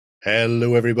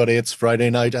Hello, everybody. It's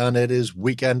Friday night and it is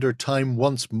Weekender time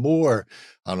once more.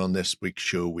 And on this week's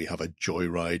show, we have a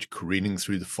joyride careening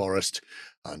through the forest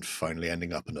and finally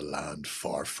ending up in a land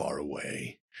far, far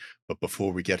away. But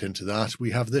before we get into that,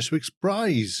 we have this week's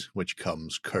prize, which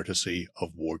comes courtesy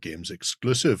of Wargames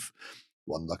Exclusive.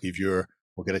 One lucky viewer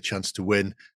will get a chance to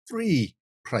win 3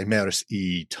 Primaris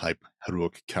E type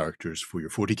heroic characters for your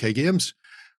 40k games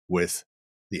with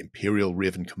the Imperial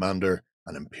Raven Commander,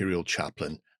 an Imperial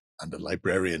Chaplain, and a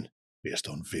librarian based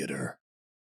on Vader.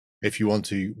 If you want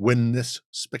to win this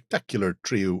spectacular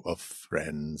trio of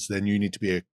friends, then you need to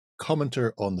be a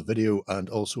commenter on the video and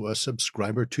also a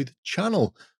subscriber to the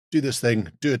channel. Do this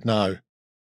thing. Do it now.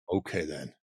 Okay,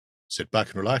 then. Sit back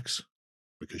and relax,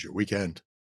 because your weekend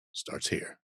starts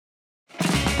here.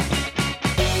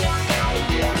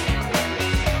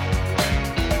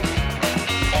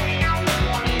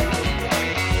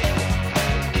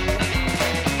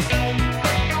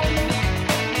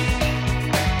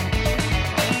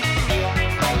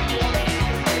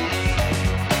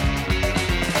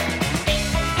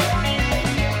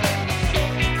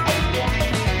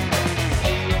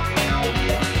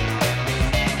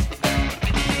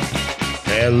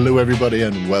 Hello, everybody,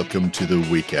 and welcome to The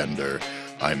Weekender.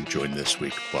 I'm joined this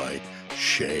week by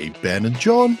Shay, Ben, and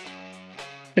John.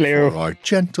 Hello. For our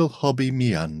gentle hobby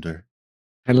meander.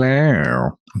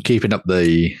 Hello. I'm keeping up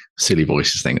the silly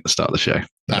voices thing at the start of the show.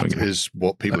 That is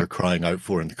what people are crying out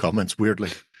for in the comments, weirdly.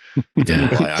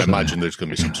 Yeah. I imagine there's going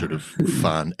to be some sort of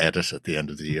fan edit at the end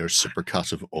of the year,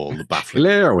 supercut of all the baffling.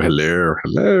 Hello.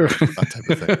 That type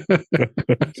of thing.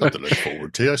 Something to look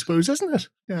forward to, I suppose, isn't it?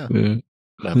 Yeah.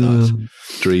 Love that.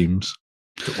 Dreams.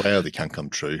 Well, they can't come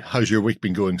true. How's your week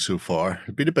been going so far?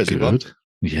 It's been a busy one.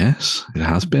 Yes, it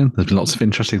has been. There's been lots of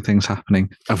interesting things happening,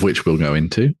 of which we'll go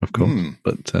into, of course.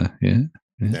 But yeah,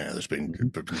 there's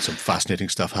been some fascinating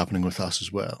stuff happening with us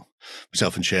as well.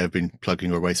 Myself and Shay have been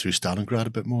plugging our way through Stalingrad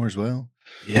a bit more as well.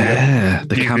 Yeah,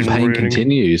 the campaign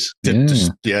continues.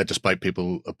 Despite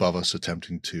people above us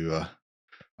attempting to,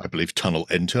 I believe, tunnel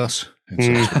into us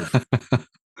in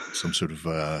some sort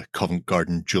of Covent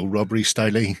Garden jewel robbery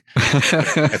style.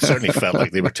 It certainly felt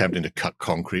like they were attempting to cut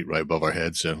concrete right above our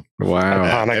heads. So wow, I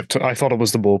panicked. I thought it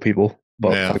was the ball people,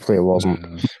 but thankfully it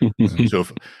wasn't. So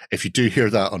if you do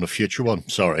hear that on a future one,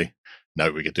 sorry,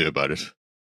 now we can do about it.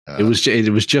 It was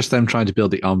just them trying to build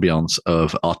the ambience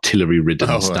of artillery-ridden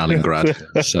Stalingrad.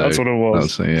 Yeah. So that's what it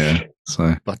was. But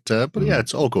yeah,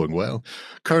 it's all going well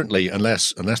currently.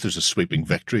 Unless there's a sweeping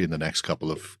victory in the next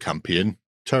couple of campaign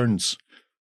turns,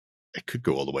 it could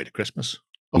go all the way to Christmas.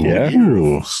 Yeah,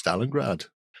 Stalingrad.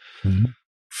 Mm-hmm.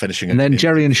 Finishing, and then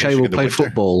Jerry and Shay will play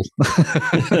football.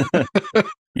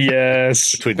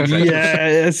 Yes.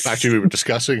 Yes. Actually, we were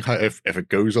discussing how if it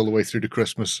goes all the way through to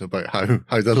Christmas about how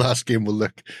the last game will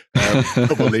look.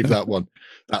 But we'll leave that one.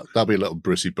 That'll be a little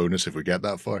Brucey bonus if we get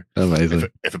that far. Amazing.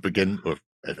 If it begins or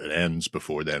if it ends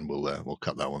before then, we'll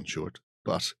cut that one short.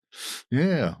 But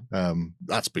yeah,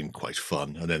 that's been quite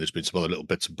fun. And then there's been some other little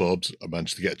bits and bobs. I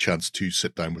managed to get a chance to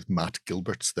sit down with Matt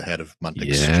Gilberts, the head of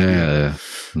Mantic Studio,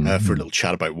 for a little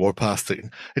chat about Warpath.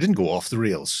 It didn't go off the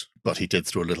rails, but he did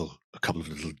throw a couple of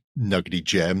little nuggety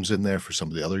gems in there for some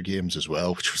of the other games as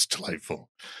well, which was delightful.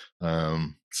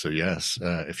 So yes,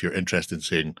 if you're interested in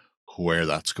seeing where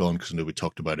that's gone, because I know we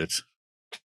talked about it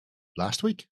last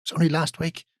week. It's only last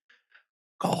week.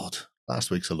 God, last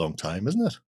week's a long time, isn't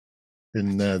it?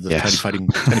 In the tiny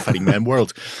fighting men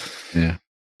world. Yeah.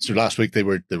 So last week they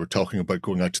were talking about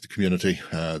going out to the community.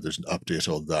 There's an update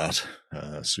on that.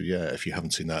 So yeah, if you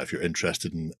haven't seen that, if you're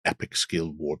interested in epic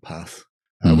scale Warpath,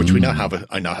 which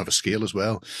I now have a scale as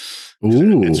well.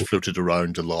 It's floated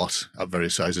around a lot at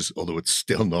various sizes, although it's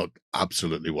still not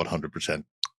absolutely 100%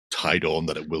 tied on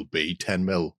that it will be 10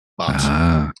 mil.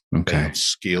 But they have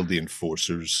scaled the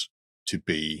enforcers to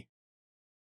be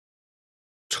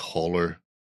taller.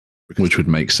 Which would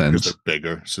make sense. Because they're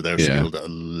bigger, so they're scaled at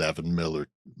 11 mil or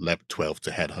 12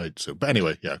 to head height. So, but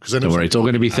anyway, yeah. Because don't worry, it's all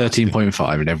going to be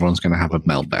 13.5, and everyone's going to have a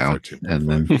meltdown. And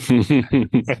then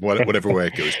whatever way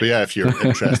it goes. But yeah, if you're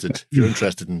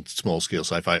interested in small scale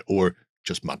sci-fi or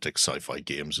just Mantic sci-fi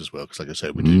games as well, because like I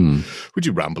said, we do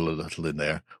ramble a little in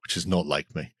there, which is not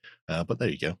like me. But there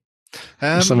you go.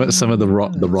 Some of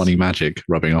the Ronnie magic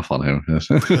rubbing off on him.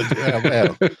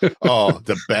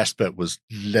 The best bit was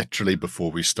literally before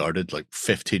we started, like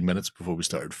 15 minutes before we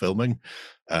started filming.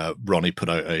 Ronnie put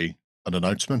out an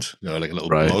announcement, like a little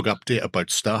blog update about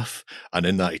stuff, and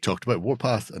in that he talked about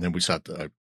Warpath, and then we sat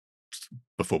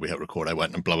before we hit record. I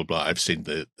went and blah blah blah. I've seen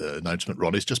the announcement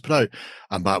Ronnie's just put out,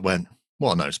 and Matt went,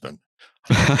 "What announcement?"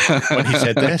 When he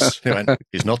said this, he went,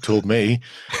 "He's not told me."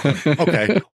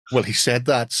 Okay. Well, he said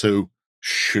that, so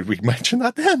should we mention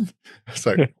that then? It's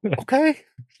like, okay,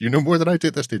 you know more than I do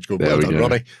at this stage. Go, well done,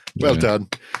 Ronnie. Well done.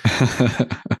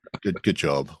 Good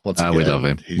job. Once again, we love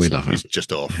him. He's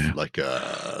just off like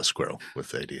a squirrel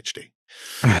with ADHD.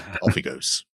 Off he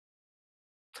goes.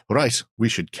 All right, we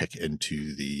should kick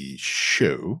into the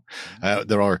show.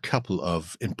 There are a couple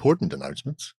of important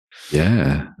announcements.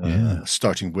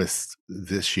 Starting with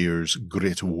this year's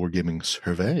Great Wargaming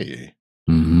Survey.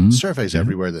 Surveys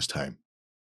everywhere this time.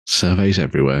 Surveys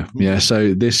everywhere. Yeah,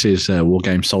 so this is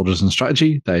Wargame Soldiers and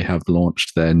Strategy. They have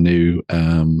launched their new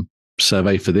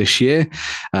survey for this year.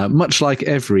 Much like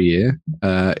every year,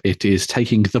 it is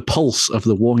taking the pulse of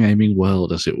the wargaming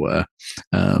world, as it were.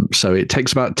 So it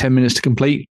takes about 10 minutes to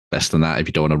complete. Less than that if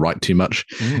you don't want to write too much.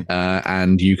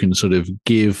 And you can sort of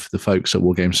give the folks at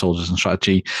Wargame Soldiers and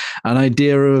Strategy an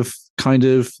idea of kind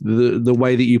of the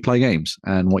way that you play games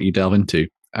and what you delve into.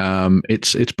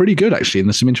 It's pretty good, actually, and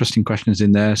there's some interesting questions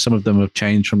in there. Some of them have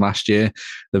changed from last year.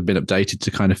 They've been updated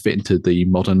to kind of fit into the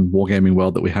modern wargaming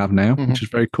world that we have now, which is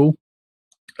very cool.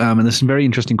 And there's some very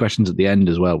interesting questions at the end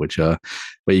as well, which are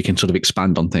where you can sort of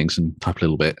expand on things and type a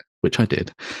little bit, which I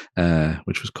did,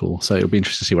 which was cool. So it'll be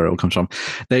interesting to see where it all comes from.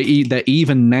 They're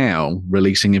even now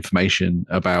releasing information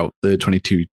about the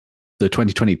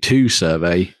 2022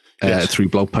 survey through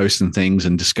blog posts and things,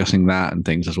 and discussing that and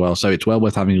things as well. So it's well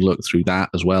worth having a look through that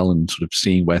as well, and sort of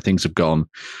seeing where things have gone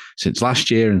since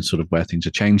last year and sort of where things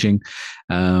are changing.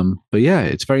 But yeah,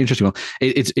 it's very interesting. Well,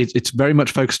 it's very much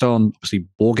focused on obviously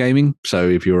wargaming. So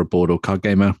if you're a board or card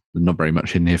gamer, not very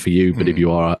much in here for you. But if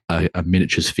you are a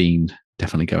miniatures fiend,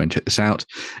 definitely go and check this out.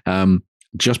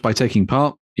 Just by taking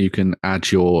part, you can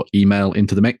add your email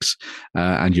into the mix,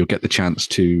 and you'll get the chance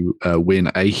to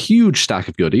win a huge stack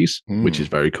of goodies, which is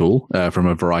very cool, from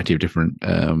a variety of different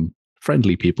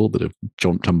friendly people that have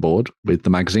jumped on board with the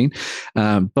magazine.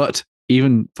 But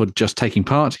even for just taking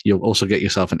part, you'll also get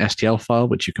yourself an STL file,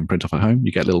 which you can print off at home.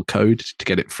 You get a little code to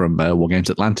get it from Wargames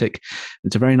Atlantic.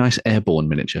 It's a very nice airborne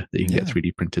miniature that you can get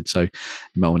 3D printed. So you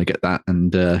might want to get that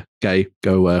and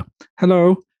go,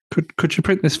 hello, could you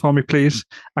print this for me, please?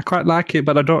 I quite like it,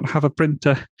 but I don't have a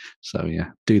printer. So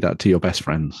yeah, do that to your best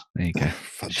friends. There you go.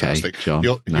 Fantastic. Shay, John.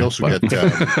 You also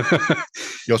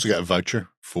get a voucher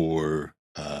for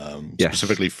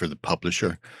specifically for the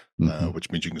publisher, which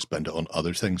means you can spend it on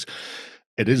other things.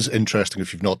 It is interesting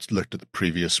if you've not looked at the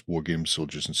previous Wargame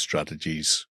Soldiers and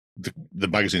Strategies. The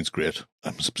magazine's great.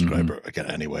 I'm a subscriber. I get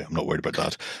it anyway. I'm not worried about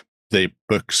that. The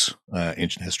books,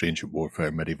 Ancient History, Ancient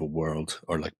Warfare, Medieval World,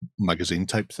 are like magazine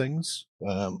type things,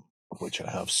 of which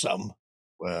I have some.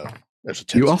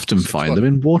 You often find them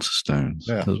in Waterstones.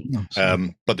 Yeah.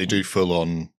 But they do full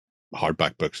on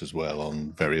hardback books as well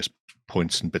on various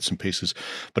points and bits and pieces.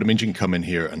 But it means you can come in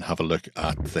here and have a look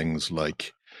at things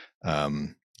like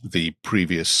the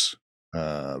previous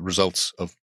results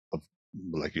of,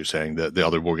 like you're saying, the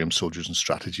other Wargame Soldiers and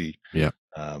Strategy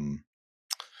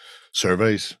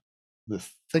surveys. The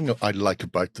thing that I like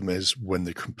about them is when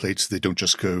they complete, they don't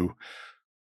just go,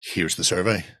 here's the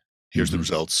survey, here's the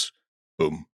results,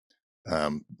 boom.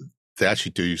 They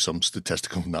actually do some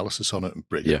statistical analysis on it and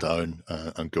break it down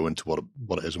and go into what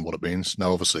it is and what it means.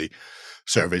 Now, obviously,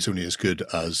 survey's only as good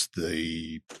as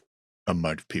the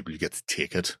amount of people you get to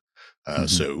take it.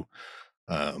 So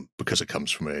because it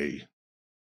comes from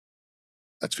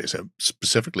let's face it,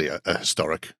 specifically a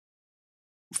historic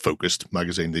focused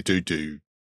magazine, they do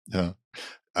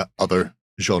other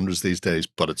genres these days,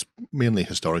 but it's mainly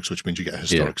historics, which means you get a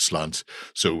historic slant.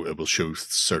 So it will show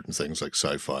certain things like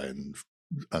sci-fi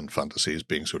and fantasy as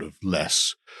being sort of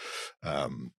less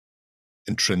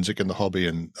intrinsic in the hobby,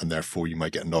 and therefore you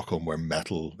might get a knock-on where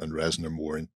metal and resin are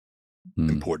more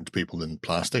important to people than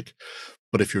plastic.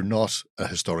 But if you're not a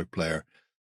historic player,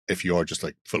 if you are just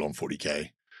like full on 40k,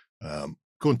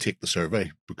 go and take the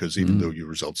survey, because even though your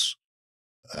results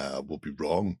will be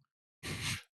wrong,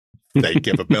 they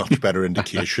give a much better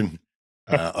indication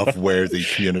of where the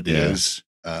community is,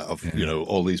 you know,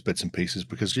 all these bits and pieces,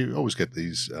 because you always get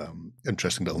these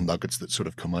interesting little nuggets that sort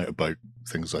of come out about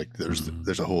things like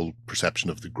there's a whole perception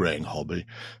of the graying hobby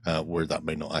where that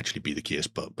may not actually be the case,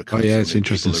 but because it's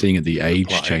interesting seeing at the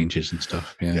age changes and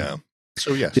stuff.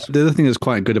 So yes, the other thing that's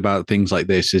quite good about things like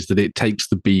this is that it takes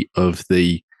the beat of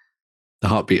the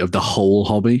heartbeat of the whole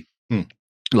hobby.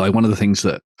 Like one of the things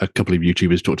that a couple of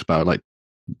YouTubers talked about, like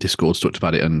Discord's talked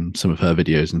about it and some of her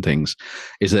videos and things,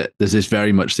 is that there's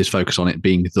very much this focus on it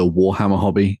being the Warhammer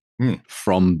hobby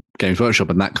from Games Workshop,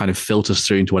 and that kind of filters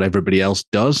through into what everybody else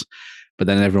does. But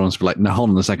then everyone's like, no, hold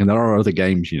on a second, there are other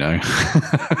games, you know.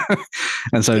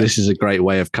 And so this is a great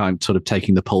way of sort of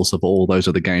taking the pulse of all those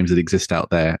other games that exist out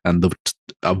there, and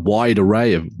a wide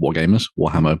array of wargamers,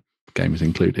 Warhammer game is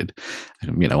included.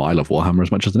 You know, I love Warhammer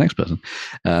as much as the next person.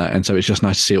 And so it's just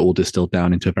nice to see it all distilled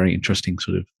down into a very interesting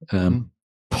sort of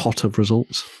pot of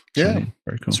results. Yeah. So,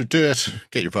 very cool. So do it,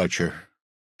 get your voucher,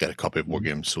 get a copy of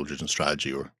Wargames, Soldiers and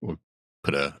Strategy, or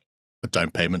put a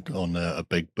down payment on a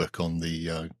big book on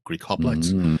the Greek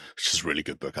hoplites, which is a really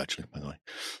good book, actually, by the way.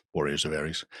 Warriors of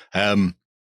Ares.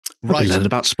 Right. Learned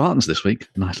about Spartans this week.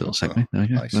 Nice little segment.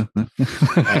 Nice.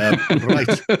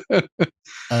 Right.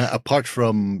 Apart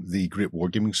from the Great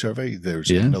Wargaming Survey, there's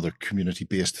another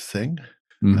community-based thing,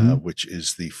 which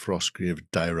is the Frostgrave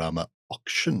Diorama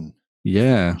Auction.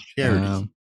 Yeah.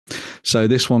 So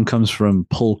this one comes from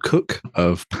Paul Cook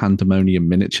of Pandemonium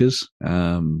Miniatures.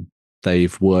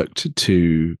 They've worked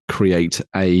to create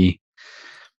a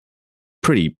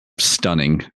pretty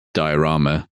stunning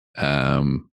diorama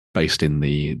based in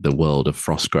the world of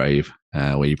Frostgrave,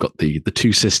 where you've got the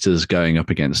two sisters going up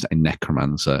against a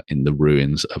necromancer in the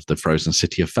ruins of the frozen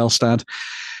city of Felstad.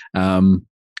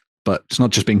 But it's not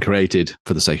just been created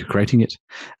for the sake of creating it.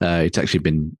 It's actually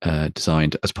been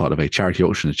designed as part of a charity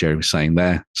auction, as Jerry was saying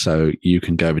there. So you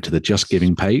can go over to the Just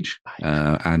Giving page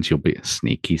and you'll be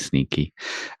sneaky.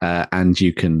 And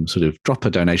you can sort of drop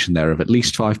a donation there of at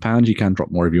least £5. You can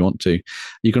drop more if you want to.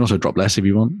 You can also drop less if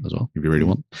you want as well, if you really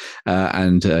want.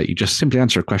 And you just simply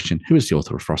answer a question: who is the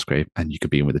author of Frostgrave? And you could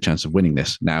be in with a chance of winning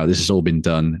this. Now, this has all been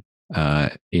done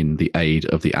in the aid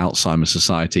of the Alzheimer's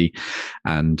Society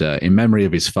and in memory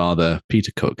of his father,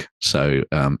 Peter Cook. So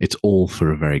it's all for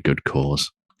a very good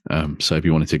cause. So if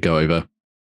you wanted to go over,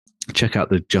 check out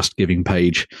the Just Giving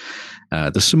page.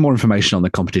 There's some more information on the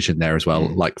competition there as well.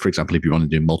 Like, for example, if you want to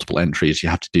do multiple entries, you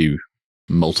have to do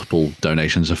multiple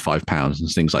donations of £5 and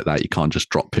things like that. You can't just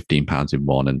drop £15 in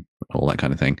one and all that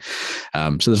kind of thing.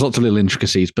 So there's lots of little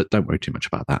intricacies, but don't worry too much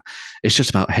about that. It's just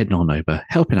about heading on over,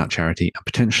 helping out charity, and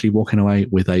potentially walking away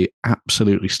with a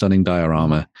absolutely stunning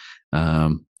diorama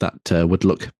that would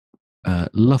look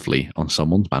lovely on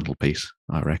someone's mantelpiece,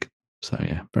 I reckon. So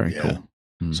yeah, very cool.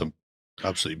 Some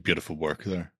absolutely beautiful work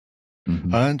there.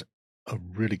 And a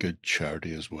really good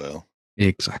charity as well.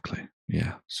 Exactly.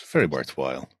 Yeah. It's very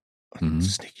worthwhile.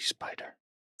 Sneaky spider.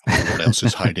 What else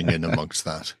is hiding in amongst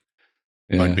that?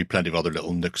 Might be plenty of other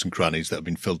little nooks and crannies that have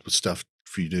been filled with stuff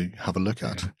for you to have a look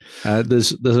at.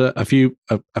 There's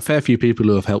a fair few people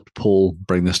who have helped Paul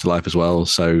bring this to life as well.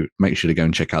 So make sure to go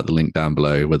and check out the link down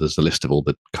below, where there's a list of all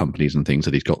the companies and things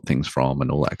that he's got things from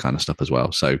and all that kind of stuff as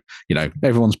well. So, you know,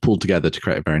 everyone's pulled together to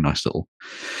create a very nice little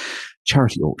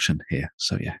charity auction here.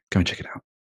 So yeah, go and check it out.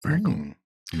 Very cool.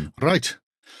 Right.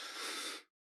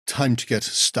 Time to get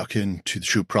stuck into the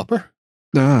show proper.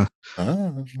 We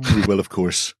will, of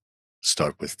course,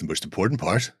 start with the most important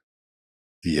part,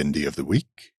 the indie of the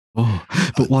week. Oh,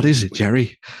 but what is it,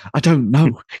 Jerry? I don't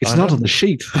know. It's not on the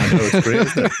sheet. I know, it's great,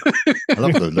 isn't it? I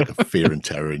love the look of fear and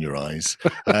terror in your eyes.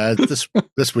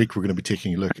 This week, we're going to be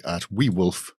taking a look at Wee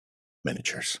Wolf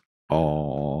miniatures.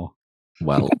 Oh,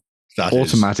 well,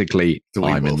 automatically,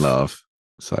 I'm in love.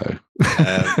 So,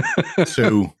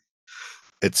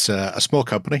 it's a small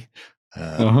company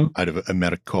out of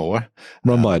Americoa.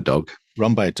 Run by a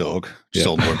dog. Just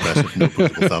all more impressive. No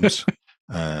posable thumbs.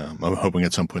 I'm hoping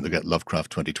at some point they'll get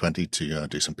Lovecraft 2020 to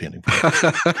do some painting.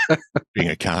 Being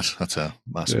a cat, that's a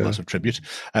massive tribute.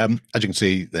 As you can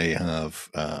see, they have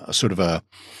a sort of a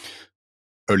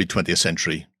early 20th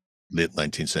century, late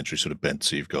 19th century sort of bent.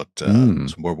 So you've got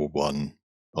some World War One,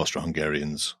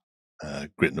 Austro-Hungarians,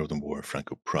 Great Northern War,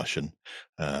 Franco-Prussian,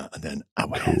 and then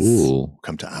Awez. Cool.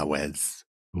 Come to Awez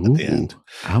at the end.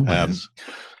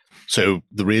 So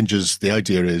the ranges, the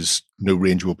idea is no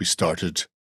range will be started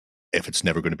if it's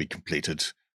never going to be completed.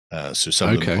 So some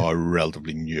of them are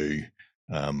relatively new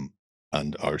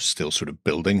and are still sort of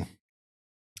building,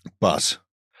 but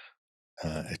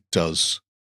it does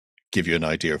give you an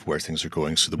idea of where things are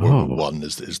going. So the World War One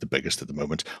is the biggest at the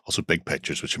moment. Also big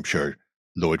pictures, which I'm sure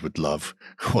Lloyd would love.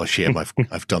 What a shame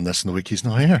I've done this in the week he's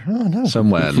not here. Oh no!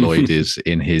 Somewhere Lloyd is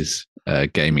in his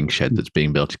gaming shed that's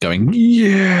being built, going,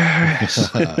 yes.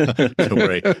 Don't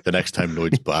worry. The next time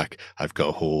Lloyd's back, I've got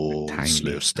a whole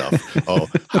slew of stuff.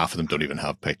 Half of them don't even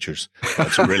have pictures. But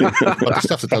the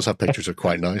stuff that does have pictures are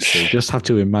quite nice. So. Just have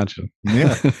to imagine.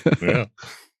 Yeah.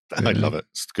 I love it.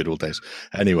 It's good old days.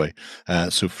 Anyway,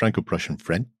 so Franco-Prussian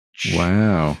French.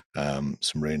 Wow. Some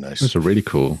really nice. Those are really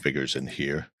cool figures in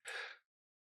here.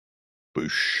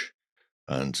 Bush,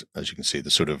 and as you can see, the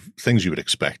sort of things you would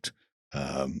expect: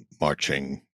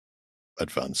 marching,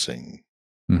 advancing,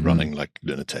 running like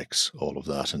lunatics, all of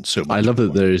that, and so much. I love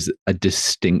that there is a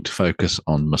distinct focus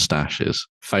on mustaches.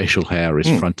 Facial hair is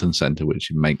front and center,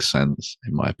 which makes sense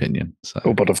in my opinion.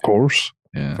 So, but of course,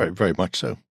 yeah, very, very much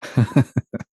so.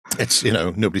 It's,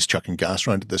 nobody's chucking gas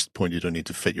around at this point. You don't need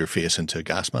to fit your face into a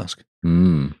gas mask.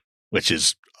 Which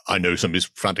is, I know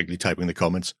somebody's frantically typing in the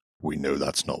comments. We know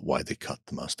that's not why they cut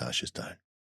the mustaches down.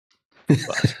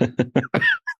 But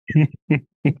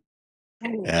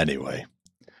anyway.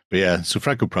 But yeah, so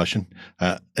Franco-Prussian,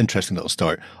 interesting little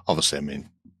start. Obviously, I mean,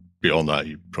 beyond that,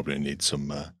 you probably need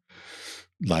some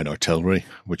line artillery,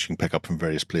 which you can pick up from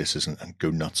various places and go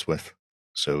nuts with.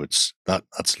 So it's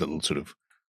that's a little sort of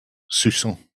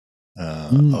sousson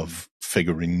of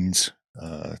figurines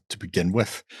to begin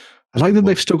with. I like that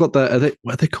they've still got are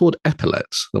they called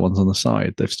epaulets? The ones on the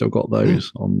side, they've still got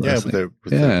those on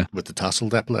the with the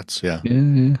tasseled epaulets. Yeah.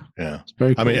 It's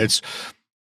very cool. I mean,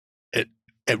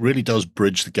 it really does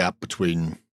bridge the gap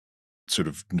between sort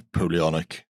of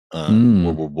Napoleonic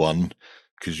World War One,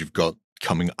 because you've got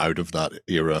coming out of that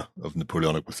era of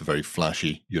Napoleonic with the very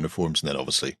flashy uniforms, and then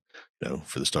obviously,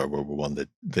 for the start of World War One,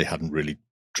 they hadn't really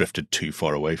drifted too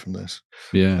far away from this.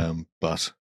 Yeah.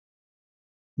 But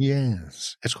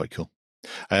yes, it's quite cool.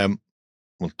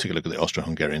 We'll take a look at the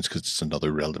Austro-Hungarians because it's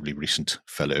another relatively recent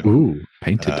fellow. Ooh,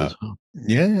 painted as well.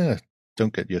 Yeah,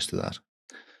 don't get used to that.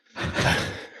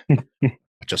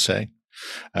 Just saying.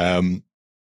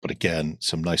 But again,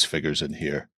 some nice figures in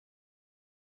here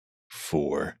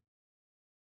for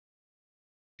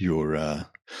your,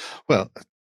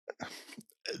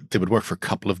 they would work for a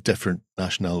couple of different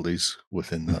nationalities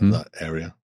within that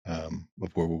area of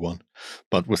World War One.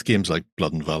 But with games like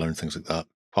Blood and Valor and things like that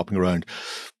popping around,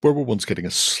 World War One's getting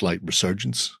a slight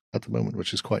resurgence at the moment,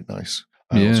 which is quite nice.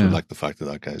 I also like the fact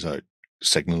that guy's out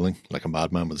signaling like a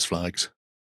madman with his flags,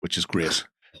 which is great.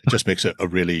 It just makes it a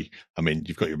really, I mean,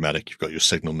 you've got your medic, you've got your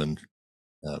signalman,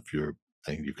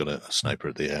 you've got a sniper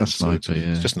at the end. It's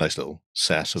just a nice little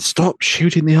set of... Stop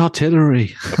shooting the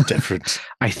artillery. Of different...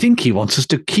 I think he wants us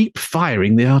to keep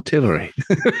firing the artillery.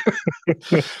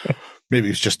 Maybe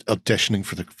he's just auditioning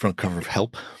for the front cover of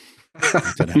Help.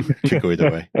 I don't know. Could go either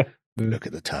way. Look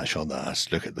at the tash on the ass.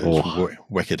 Look at those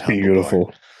wicked handlebar.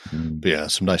 Beautiful. But yeah,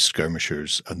 some nice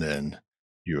skirmishers, and then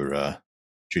your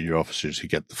junior officers who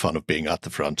get the fun of being at the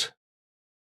front,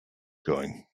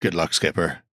 going, good luck,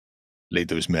 skipper. Lead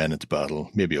those men into battle.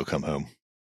 Maybe you'll come home.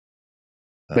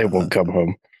 They won't come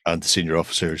home. And the senior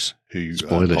officers who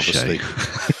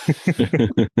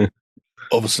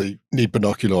obviously need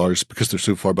binoculars because they're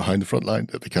so far behind the front line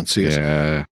that they can't see it.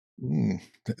 Yeah.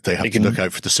 They have to look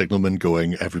out for the signalman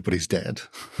going, everybody's dead.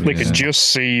 They can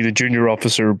just see the junior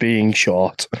officer being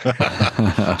shot.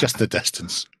 Just the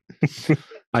distance.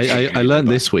 I learned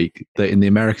this week that in the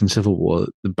American Civil War,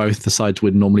 both the sides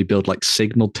would normally build like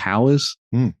signal towers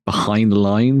behind the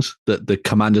lines that the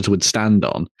commanders would stand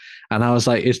on. And I was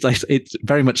like, it's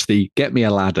very much the get me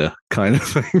a ladder kind of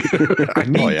thing. I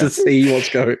need to see what's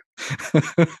going.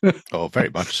 Oh, very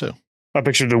much so. I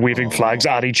picture the waving flags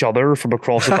at each other from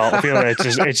across the battlefield.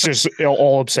 It's just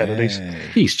all obscenities.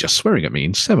 He's just swearing at me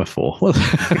in semaphore.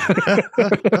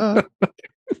 But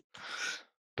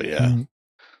yeah.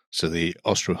 So the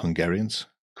Austro-Hungarians,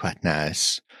 quite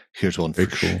nice. Here's one for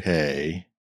Shay,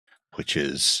 which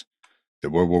is the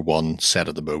World War One set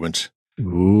at the moment.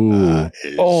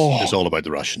 Is all about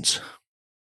the Russians.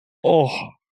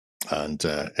 And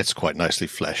it's quite nicely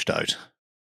fleshed out.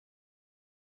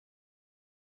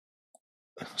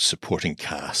 Supporting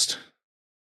cast.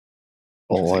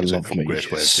 I love me.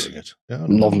 Great way of doing it. Yeah,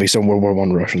 love me some World War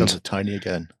One Russians. That's tiny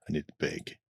again. I need the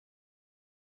big.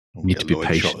 You need to be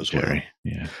patient as well. Jerry.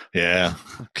 Yeah.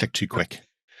 Click too quick.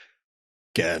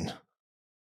 Again.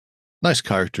 Nice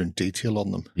character and detail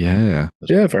on them. Yeah,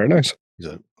 very nice. He's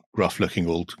a gruff-looking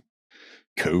old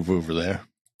cove over there.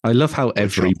 I love how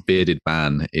every bearded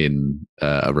man in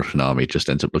a Russian army just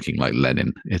ends up looking like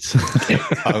Lenin. It's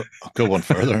I'll go one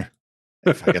further.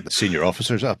 If I get the senior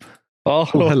officers up. Oh,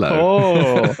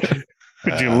 hello.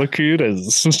 Could you look who it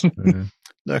is?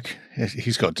 Look,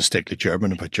 he's got distinctly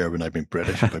German. By German, I mean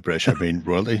British. By British, I mean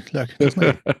royalty. Look,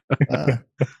 doesn't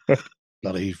he?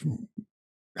 Bloody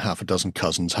half a dozen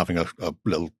cousins having a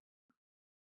little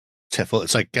tiffle.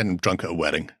 It's like getting drunk at a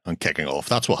wedding and kicking off.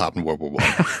 That's what happened in World War One.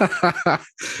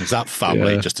 That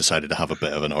family just decided to have a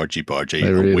bit of an argy-bargy,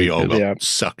 and we all got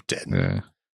sucked in.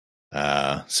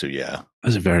 So yeah.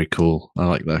 Those are very cool. I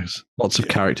like those. Lots of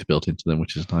character built into them,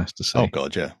 which is nice to see. Oh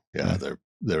god, yeah.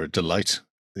 They're a delight.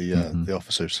 The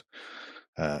officers.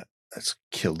 Let's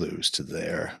kill those to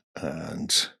there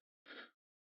and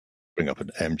bring up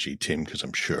an MG team because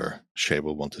I'm sure Shay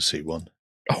will want to see one.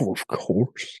 Oh, of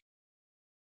course.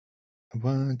 I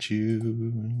want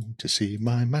you to see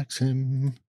my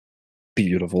Maxim.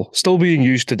 Beautiful. Still being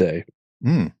used today.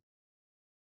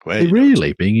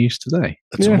 Really being used today?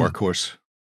 That's a workhorse.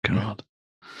 God.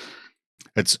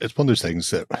 It's one of those things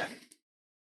that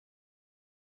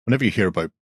whenever you hear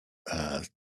about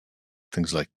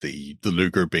things like the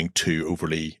Luger being too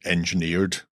overly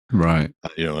engineered, Right.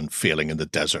 And failing in the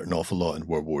desert an awful lot in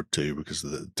World War II because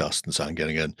of the dust and sand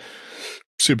getting in,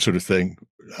 same sort of thing,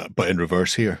 but in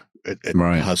reverse here. It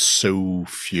Right. has so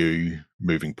few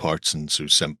moving parts and so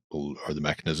simple are the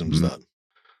mechanisms that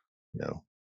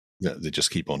they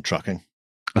just keep on trucking.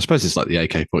 I suppose it's like the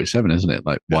AK-47, isn't it?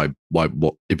 Like, why,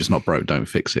 what? If it's not broke, don't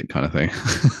fix it, kind of thing.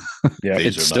 Yeah,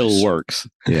 it still works.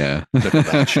 Yeah. Look at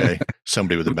that, Shay.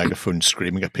 Somebody with a megaphone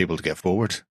screaming at people to get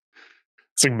forward.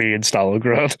 It's like me in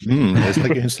Stalingrad. It's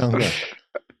like in Stalingrad.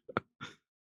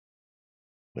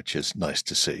 Which is nice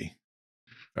to see.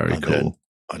 Very cool.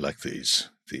 I like these.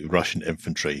 The Russian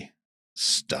infantry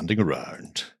standing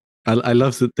around. I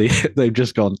love that they've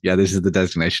just gone, this is the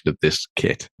designation of this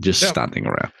kit, just standing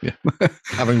around. Yeah.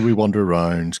 Having we wander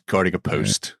around, guarding a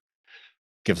post,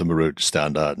 give them a road to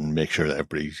stand at and make sure that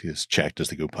everybody is checked as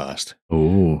they go past.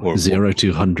 Oh, 0 to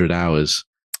 100 hours.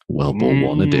 World War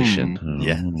One edition. Oh,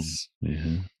 yes.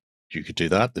 Yeah. You could do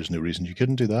that. There's no reason you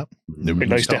couldn't do that. It'd be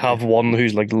nice to have one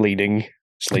who's like leaning,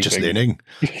 sleeping. Just leaning.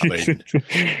 I mean,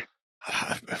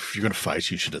 if you're going to fight,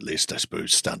 you should at least, I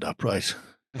suppose, stand upright.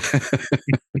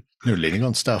 You're leaning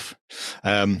on stuff.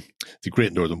 The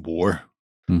Great Northern War.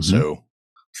 Mm-hmm. So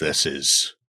this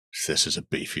is a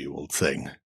beefy old thing,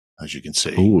 as you can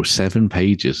see. Oh, 7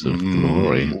 pages of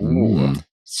glory.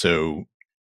 So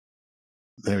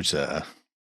there's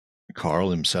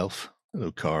Carl himself.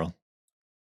 Hello, Carl.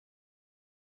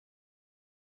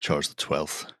 Charles XII.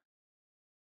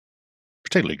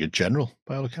 Particularly good general,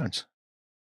 by all accounts.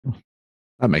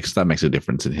 That makes a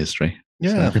difference in history.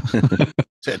 Yeah. So.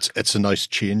 it's a nice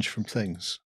change from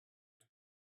things.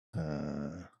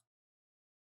 I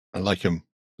like him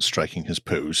striking his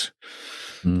pose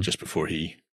just before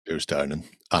he goes down and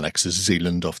annexes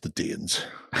Zealand off the Danes.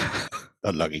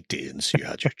 Unlucky Danes, you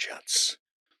had your chance.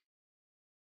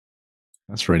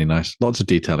 That's really nice. Lots of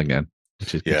detail again,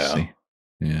 which is good to see.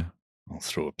 Yeah. I'll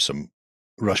throw up some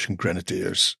Russian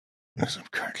grenadiers, as I'm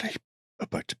currently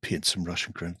about to paint some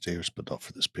Russian grenadiers, but not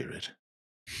for this period.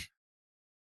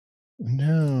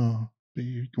 No,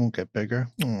 you won't get bigger.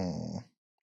 Oh,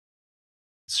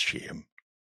 it's a shame.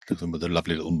 Look at them with their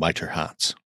lovely little mitre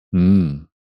hats. Kind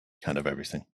of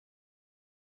everything.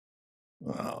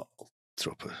 I'll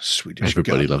throw up a Swedish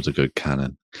Everybody gun. loves a good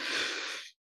cannon.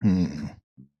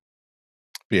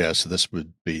 Yeah, so this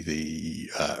would be the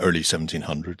early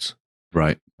 1700s.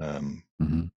 Right.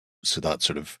 So that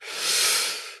sort of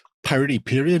piratey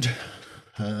period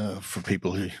for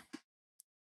people who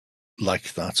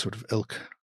like that sort of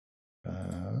ilk.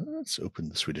 Let's open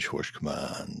the Swedish Horse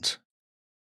Command,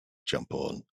 jump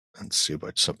on and see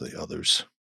about some of the others.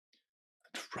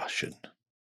 And Russian.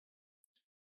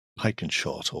 Pike and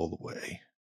shot all the way.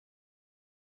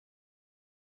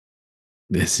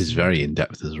 This is very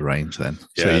in-depth as range then.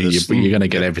 Yeah, so you're going to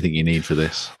get everything you need for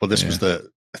this. Well, this was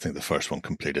I think the first one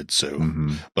completed. So,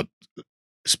 but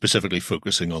specifically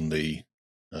focusing on the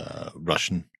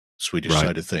Russian, Swedish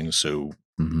side of things. So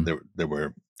there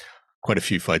were quite a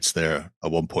few fights there.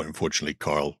 At one point, unfortunately,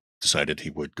 Karl decided he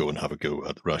would go and have a go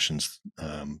at the Russians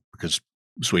because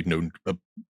Sweden owned a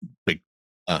big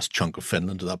ass chunk of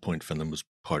Finland. At that point, Finland was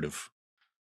part of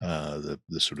the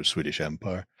sort of Swedish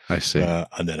Empire. I see.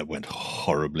 And then it went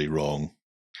horribly wrong.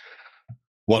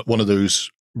 One of those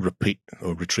retreat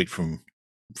from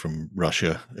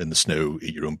Russia in the snow,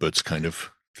 eat your own boots kind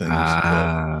of things.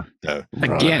 Again.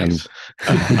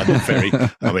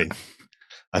 I mean,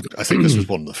 I think this was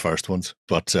one of the first ones,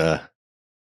 but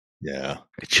yeah,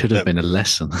 it should have been a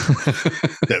lesson.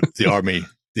 the army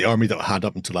that had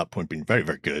up until that point been very,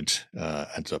 very good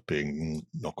ended up being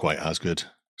not quite as good.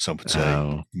 Some would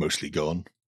say mostly gone.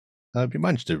 He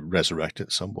managed to resurrect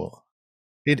it somewhat.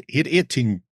 He had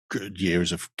 18 good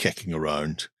years of kicking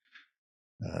around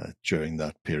during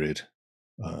that period,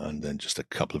 and then just a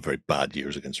couple of very bad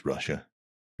years against Russia.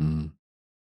 But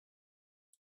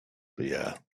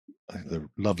yeah, they're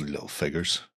lovely little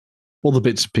figures. All the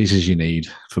bits and pieces you need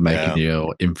for making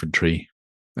your infantry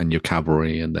and your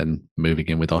cavalry, and then moving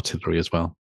in with artillery as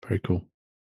well. Very cool.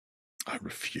 I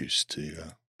refuse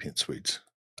to paint Swedes.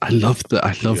 I love that.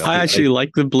 I actually like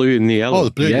the blue and the yellow. Oh,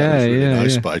 the blue and yellow is really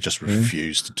nice, but I just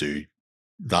refuse to do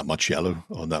that much yellow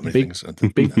on that many things.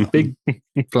 Big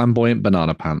flamboyant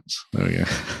banana pants. There we go.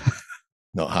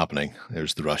 Not happening.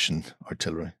 There's the Russian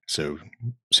artillery. So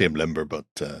same limber, but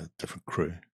different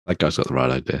crew. That guy's got the right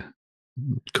idea.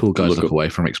 Cool guys look away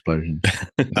from explosions.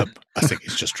 I think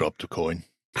he's just dropped a coin.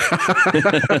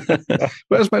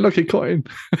 Where's my lucky coin?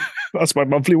 That's my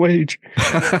monthly wage.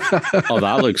 Oh,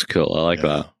 that looks cool. I like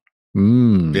that.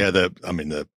 Yeah,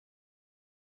 the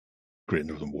Great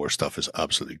Northern War stuff is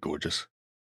absolutely gorgeous.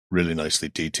 Really nicely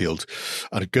detailed,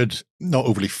 and a good, not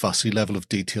overly fussy level of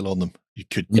detail on them.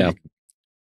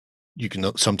 You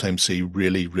can sometimes see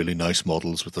really, really nice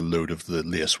models with a load of the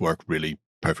lace work really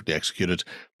perfectly executed.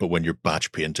 But when you're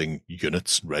batch painting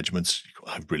units and regiments,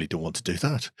 I really don't want to do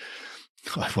that.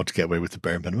 I want to get away with the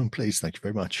bare minimum, please. Thank you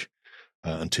very much.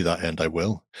 And to that end, I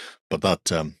will. But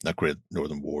that Great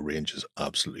Northern War range is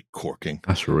absolutely corking.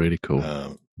 That's really cool.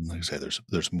 Like I say,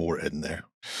 there's more in there,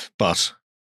 but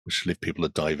we should leave people to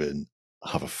dive in,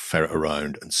 have a ferret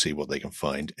around, and see what they can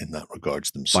find in that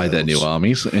regards themselves. By their new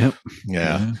armies. Yep.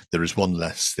 Yeah. There is one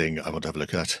less thing I want to have a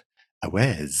look at.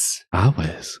 Awes.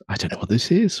 Awes. I don't know what this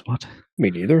is. What?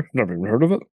 Me neither. Never even heard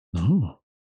of it. Oh.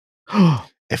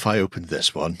 If I open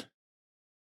this one.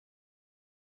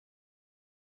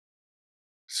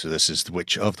 So this is the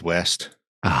Witch of the West.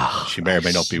 She may or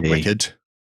may not be wicked.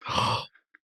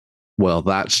 Well,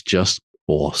 that's just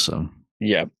awesome.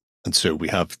 Yeah. And so we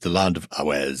have the land of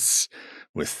Awes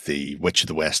with the Witch of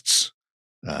the West's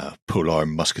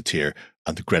polearm musketeer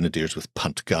and the grenadiers with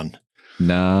punt gun.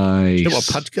 Nice. You know what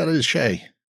punt gun is, Shay?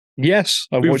 Yes.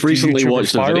 We've recently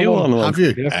watched a video on one. Have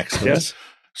you? Yeah. Excellent. Yes.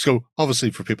 So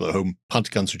obviously for people at home, punt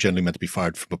guns are generally meant to be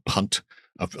fired from a punt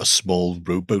of a small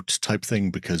rowboat type thing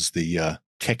because the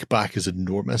kickback is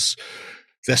enormous.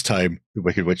 This time, the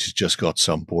Wicked Witch has just got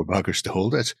some poor buggers to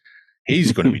hold it.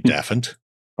 He's going to be deafened.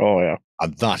 Oh, yeah.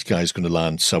 And that guy's going to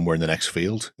land somewhere in the next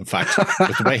field. In fact,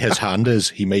 with the way his hand is,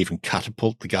 he may even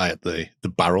catapult the guy at the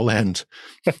barrel end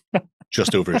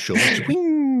just over his shoulder.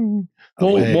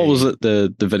 What was it?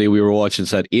 The video we were watching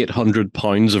said 800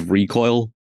 pounds of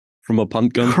recoil from a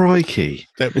punt gun. Crikey.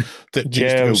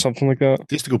 Something like that.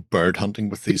 They used to go bird hunting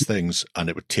with these things, and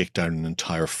it would take down an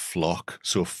entire flock.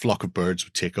 So a flock of birds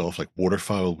would take off, like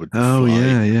waterfowl would fly,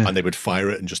 yeah. and they would fire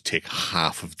it and just take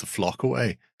half of the flock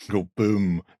away. Go,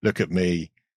 boom, look at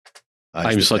me.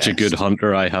 I'm such a good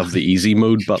hunter, I have the easy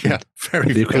mode button. Yeah,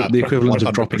 very the equivalent 100%.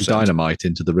 of dropping dynamite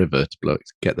into the river to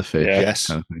get the fish. Yes,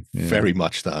 kind of thing. Yeah. very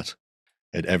much that.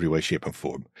 In every way, shape, and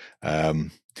form.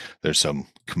 There's some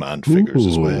command figures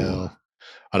as well.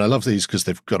 And I love these because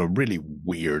they've got a really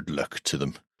weird look to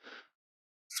them.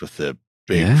 With the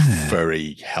big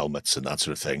furry helmets and that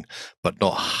sort of thing. But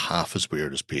not half as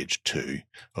weird as page 2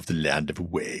 of the Land of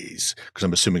Ways. Because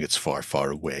I'm assuming it's far,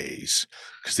 far away.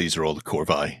 Because these are all the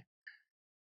Corvi.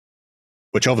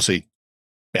 Which obviously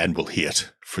Ben will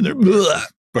hate for their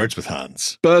birds with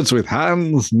hands. Birds with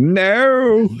hands?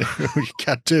 No! You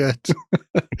can't do it.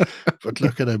 But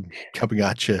look at him coming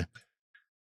at you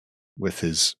with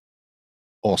his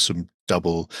awesome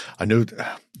double. I know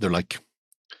they're like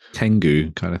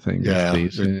Tengu kind of thing. Yeah,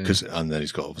 because and then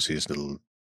he's got obviously his little.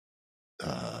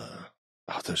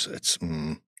 There's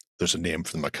a name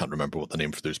for them. I can't remember what the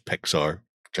name for those picks are.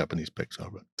 Japanese picks are,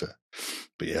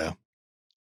 but yeah.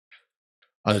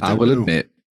 I will admit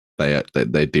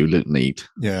they do look neat.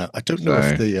 Yeah, I don't know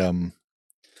if the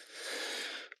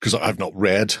because I've not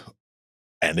read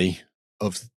any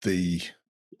of the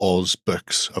Oz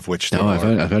books, of which there are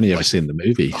I've only ever seen the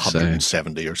movie,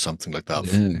 170 or something like that.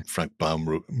 Yeah. Frank Baum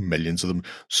wrote millions of them,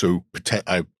 so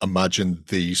I imagine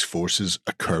these forces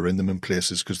occur in them in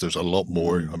places because there's a lot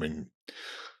more. I mean,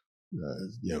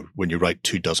 when you write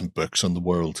 24 books on the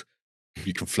world,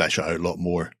 you can flesh it out a lot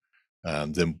more.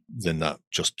 Than that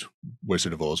just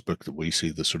Wizard of Oz book that we see,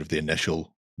 the sort of the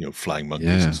initial, flying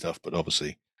monkeys and stuff. But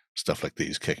obviously, stuff like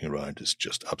these kicking around is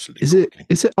just absolutely.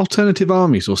 Is it Alternative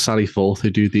Armies or Sally Forth who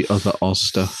do the other Oz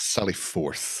stuff? Sally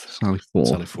Forth. Sally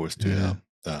Forth do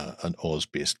an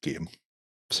Oz-based game.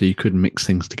 So you could mix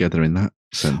things together in that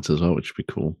sense as well, which would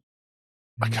be cool.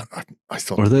 I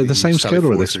thought. Are they the same scale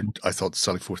or are they? I thought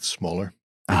Sally Forth smaller.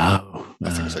 Oh,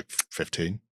 I think it's like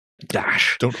 15.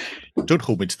 Dash. Don't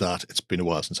hold me to that. It's been a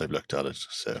while since I've looked at it,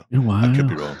 so wow. I could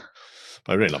be wrong.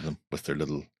 But I really love them with their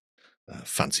little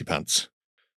fancy pants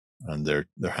and their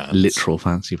hands. Literal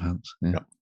fancy pants. Yeah.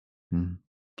 Mm.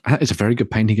 It's a very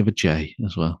good painting of a J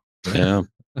as well. Yeah.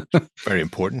 Very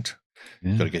important. Yeah.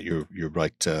 You've got to get your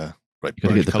right bird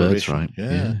get the birds right.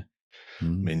 Yeah. I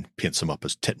mean, paint some up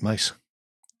as titmice.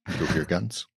 Go for your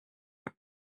guns.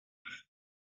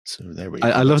 So there we go.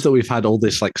 I love that we've had all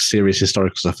this like serious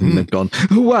historical stuff and they've gone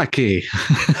wacky.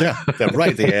 Yeah, then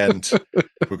right at the end,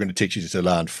 we're going to take you to the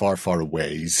land far, far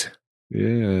away.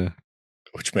 Yeah.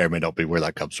 Which may or may not be where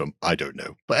that comes from. I don't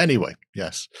know. But anyway,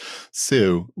 yes.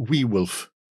 So Wee Wolf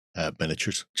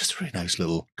miniatures, just a really nice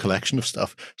little collection of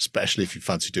stuff, especially if you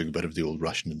fancy doing a bit of the old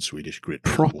Russian and Swedish Great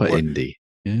proper War. indie.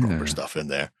 Yeah. Proper stuff in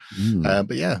there.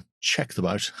 But yeah, check them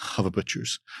out, have a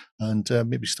butcher's, and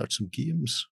maybe start some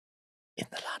games in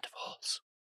the Land of Oz.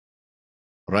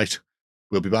 All right,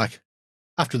 we'll be back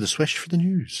after the swish for the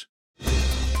news.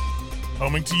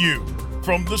 Coming to you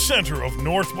from the center of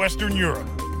Northwestern Europe.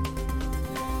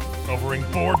 Covering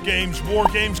board games, war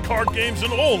games, card games,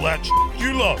 and all that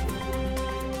you love.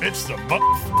 It's the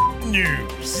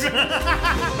news.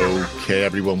 Okay,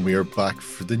 everyone, we are back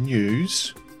for the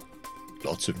news.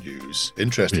 Lots of news.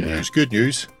 Interesting news. Good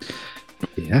news.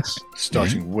 Yes.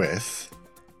 Starting with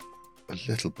a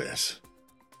little bit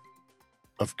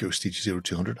of Ghost TG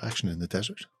 0200 action in the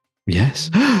desert. Yes.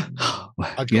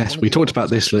 Yes, we talked about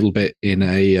this a little bit in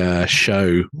a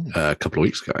show a couple of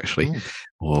weeks ago, actually,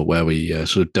 or where we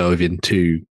sort of dove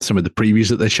into some of the previews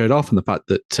that they showed off and the fact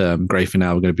that Grafe and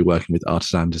now are going to be working with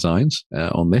Artisan Designs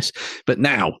on this. But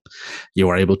now you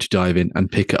are able to dive in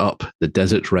and pick up the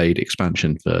Desert Raid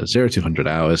expansion for 0200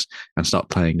 hours and start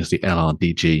playing as the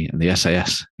LRDG and the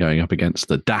SAS, going up against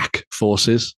the DAC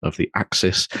forces of the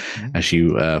Axis as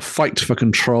you fight for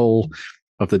control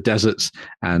of the deserts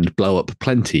and blow up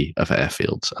plenty of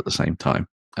airfields at the same time.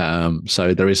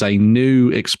 So there is a new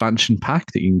expansion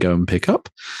pack that you can go and pick up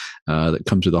that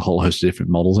comes with a whole host of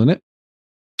different models in it.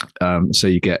 So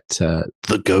you get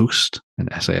the Ghost, an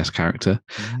SAS character,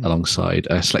 alongside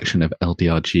a selection of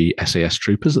LDRG SAS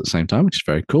troopers at the same time, which is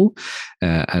very cool.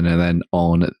 And then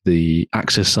on the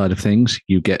Axis side of things,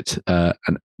 you get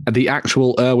the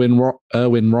actual Erwin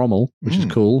Rommel, which is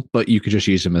cool, but you could just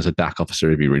use him as a DAC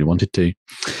officer if you really wanted to.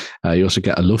 You also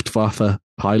get a Luftwaffe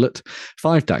pilot,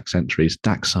 5 DAC sentries,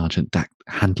 DAC sergeant, DAC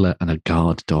handler, and a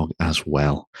guard dog as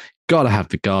well. Gotta have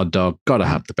the guard dog, gotta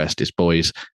have the bestest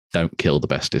boys. Don't kill the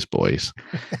bestest boys.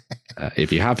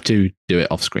 If you have to, do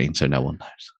it off screen so no one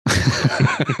knows.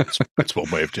 That's one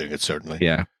way of doing it, certainly.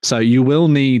 Yeah. So you will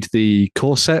need the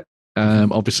core set,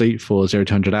 obviously, for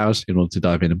 0200 hours in order to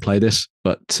dive in and play this.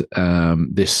 But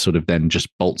this sort of then just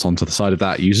bolts onto the side of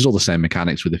that, uses all the same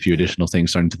mechanics with a few additional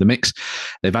things thrown into the mix.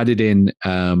 They've added in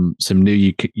some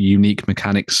new unique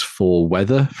mechanics for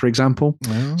weather, for example.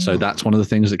 So that's one of the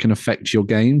things that can affect your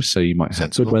games. So you might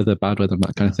have good weather, bad weather,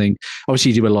 that kind of thing.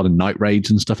 Obviously, you do a lot of night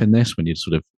raids and stuff in this when you're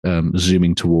sort of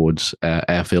zooming towards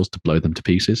airfields to blow them to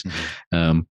pieces.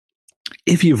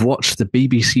 If you've watched the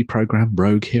BBC program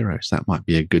Rogue Heroes, that might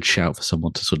be a good shout for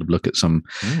someone to sort of look at some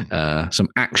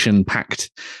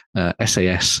action-packed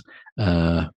SAS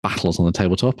battles on the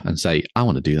tabletop and say, I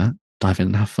want to do that. Dive in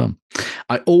and have fun.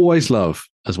 I always love,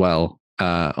 as well,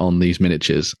 on these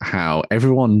miniatures, how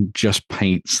everyone just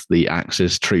paints the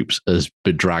Axis troops as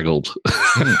bedraggled.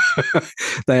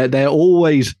 They're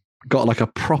always got like a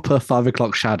proper 5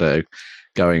 o'clock shadow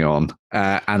going on,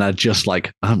 and are just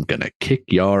like, I'm gonna kick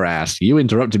your ass. You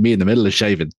interrupted me in the middle of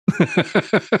shaving.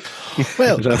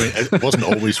 Well, I mean, it wasn't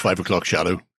always 5 o'clock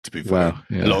shadow, to be fair. Well,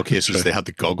 yeah, in a lot of cases, they had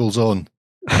the goggles on,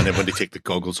 and then when they take the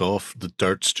goggles off, the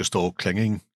dirt's just all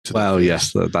clinging to the face.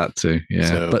 Yes, that too. Yeah,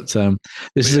 so, but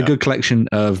this is a good collection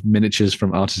of miniatures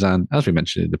from Artisan, as we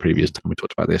mentioned in the previous time we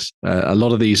talked about this. A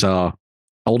lot of these are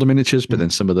older miniatures, but then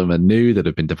some of them are new that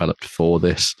have been developed for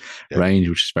this range,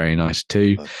 which is very nice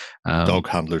too. Dog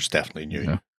handler's definitely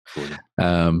new.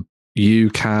 You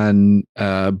can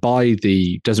buy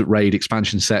the Desert Raid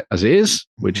expansion set as it is,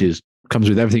 which comes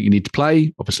with everything you need to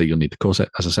play. Obviously, you'll need the core set,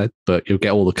 as I said, but you'll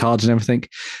get all the cards and everything.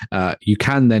 You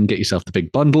can then get yourself the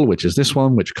big bundle, which is this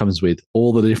one, which comes with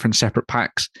all the different separate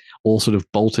packs, all sort of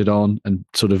bolted on and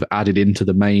sort of added into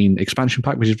the main expansion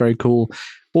pack, which is very cool.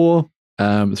 Or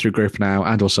through Growth Now,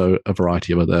 and also a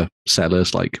variety of other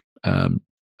sellers like I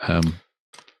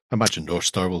imagine North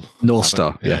Star will. North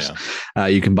Star, yes. Yeah.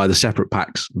 You can buy the separate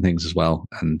packs and things as well,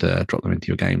 and drop them into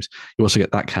your games. You also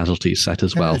get that casualty set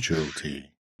as well. Casualty.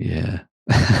 Yeah.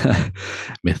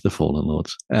 Myth the Fallen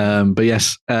Lords. But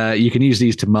yes, you can use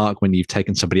these to mark when you've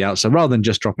taken somebody out. So rather than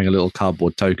just dropping a little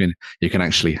cardboard token, you can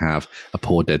actually have a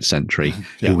poor dead sentry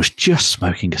who was just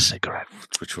smoking a cigarette.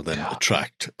 Which will then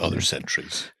attract other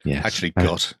sentries. Yes. Actually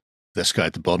got this guy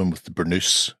at the bottom with the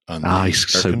Burnous. And he's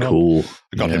so cool.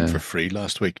 I got him for free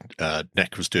last week.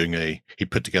 Nick was doing he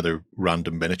put together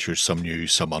random miniatures, some new,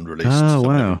 some unreleased. Oh,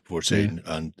 wow.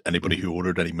 And anybody who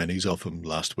ordered any minis off him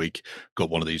last week got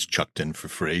one of these chucked in for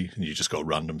free, and you just got a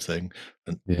random thing.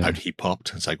 And out he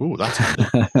popped. It's like, oh, that's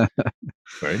handy.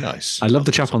 Very nice. I love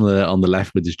the chap on the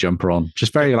left with his jumper on.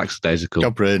 Just very lackadaisical.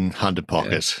 Jumper in, hand in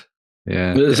pocket.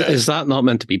 Yeah. Is that not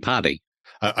meant to be Paddy?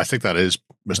 I think that is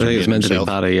Mr. I think it's meant himself.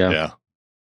 to be Paddy, yeah.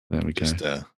 There we go. Just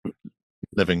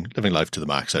living life to the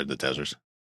max out in the desert.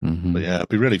 Mm-hmm. But yeah, it'd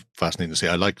be really fascinating to see.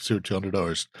 I like 200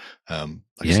 hours.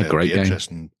 Great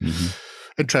game.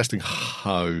 Interesting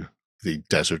how the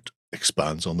desert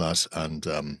expands on that,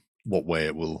 and what way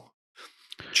it will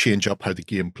change up how the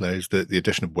game plays. The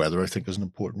addition of weather, I think, is an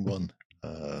important one.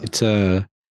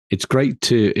 it's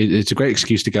great it's a great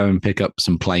excuse to go and pick up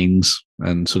some planes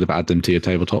and sort of add them to your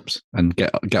tabletops and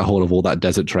get a hold of all that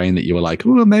desert terrain that you were like,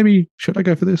 oh, maybe should I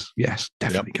go for this? Yes,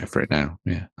 definitely go for it now.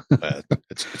 Yeah.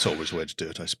 It's always the way to do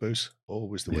it, I suppose.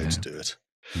 Always the way to do it.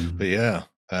 But yeah,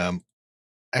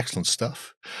 excellent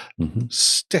stuff.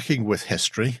 Sticking with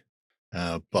history,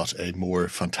 but a more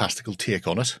fantastical take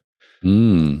on it.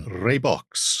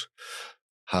 Raybox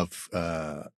have,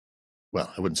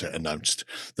 well, I wouldn't say announced.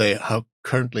 They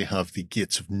currently have the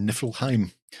Gates of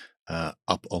Niflheim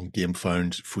up on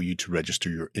GameFound for you to register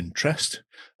your interest.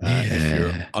 If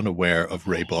you're unaware of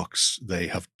Raybox, they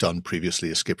have done previously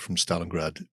Escape from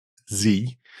Stalingrad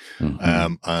Z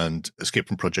and Escape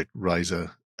from Project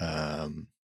Risa,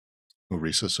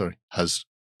 has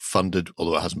funded,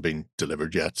 although it hasn't been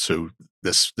delivered yet. So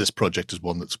this project is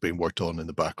one that's being worked on in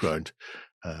the background,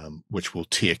 which will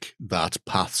take that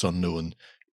Paths Unknown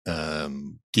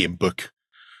game book,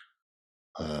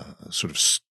 sort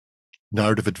of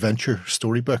narrative adventure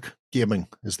storybook gaming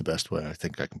is the best way I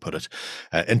think I can put it,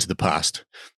 into the past,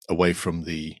 away from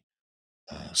the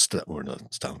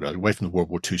away from the World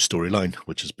War II storyline,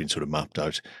 which has been sort of mapped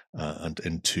out, and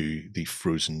into the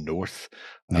frozen north.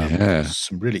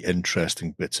 Some really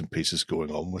interesting bits and pieces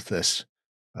going on with this.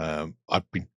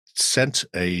 I've been sent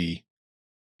a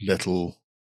little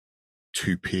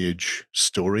 2-page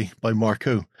story by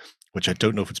Marco, which I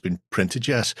don't know if it's been printed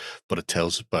yet, but it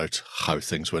tells about how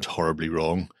things went horribly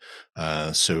wrong.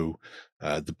 So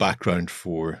the background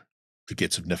for the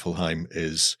Gates of Niflheim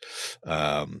is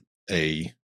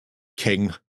a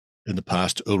king in the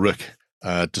past, Ulrich,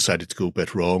 decided to go a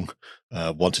bit wrong,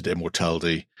 wanted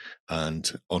immortality,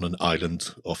 and on an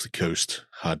island off the coast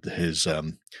had his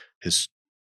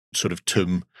sort of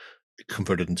tomb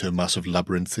converted into a massive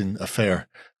labyrinthine affair,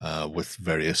 with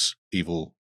various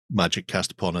evil magic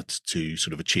cast upon it to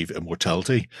sort of achieve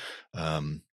immortality.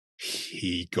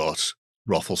 He got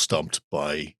ruffle stomped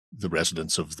by the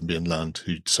residents of the mainland,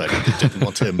 who decided they didn't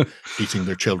want him eating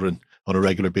their children on a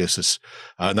regular basis.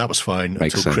 And that was fine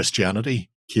until Christianity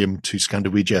came to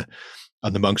Scandinavia,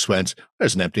 and the monks went,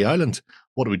 there's an empty island.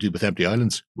 What do we do with empty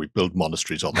islands? We build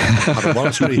monasteries on them. Have a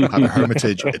monastery, have a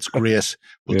hermitage. It's great.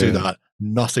 We'll do that.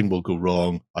 Nothing will go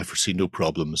wrong. I foresee no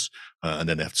problems. And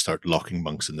then they have to start locking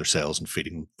monks in their cells and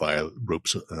feeding them via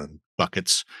ropes and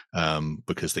buckets,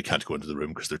 because they can't go into the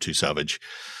room because they're too savage.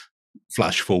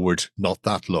 Flash forward not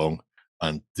that long,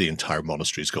 and the entire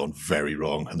monastery's gone very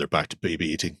wrong, and they're back to baby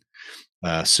eating.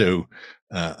 So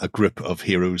a group of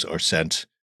heroes are sent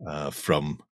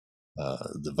from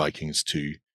the Vikings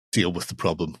to deal with the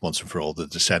problem once and for all. The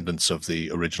descendants of the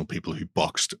original people who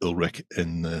boxed Ulrich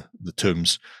in the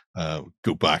tombs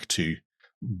go back to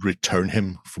return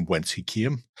him from whence he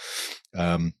came.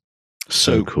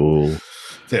 So cool.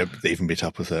 They even meet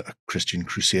up with a Christian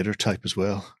crusader type as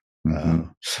well.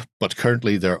 But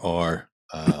currently there are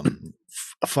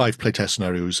 5 playtest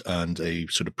scenarios and a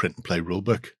sort of print and play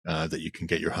rulebook that you can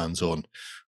get your hands on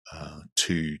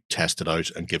to test it out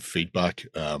and give feedback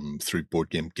through Board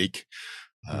Game Geek,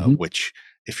 which,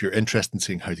 if you're interested in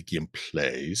seeing how the game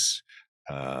plays,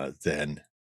 then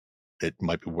it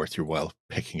might be worth your while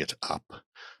picking it up,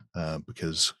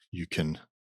 because you can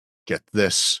get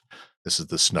this. This is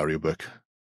the scenario book.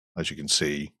 As you can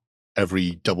see,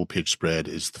 every double-page spread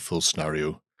is the full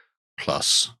scenario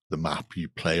plus the map you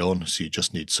play on. So you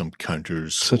just need some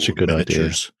counters, such a good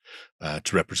miniatures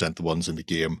to represent the ones in the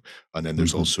game. And then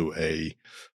there's also a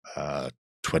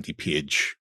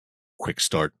 20-page quick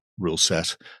start rule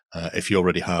set. If you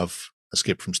already have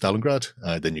Escape from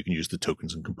Stalingrad, then you can use the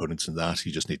tokens and components in that.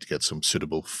 You just need to get some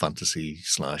suitable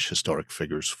fantasy/historic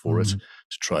figures for it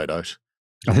to try it out.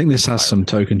 I think this has some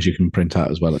tokens you can print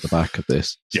out as well at the back of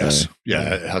this. Yes.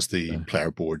 It has the player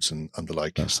boards and the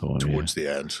like. That's the one, towards the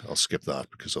end. I'll skip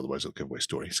that because otherwise it'll give away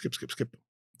story. Skip.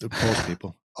 Don't pause,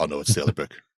 people. Oh no, it's the other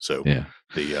book. So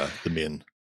the main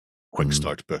quick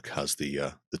start book has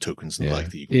the tokens and the like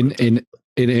that you can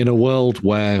in a world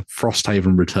where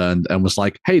Frosthaven returned and was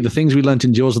like, hey, the things we learnt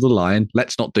in Jaws of the Lion,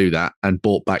 let's not do that, and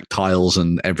brought back tiles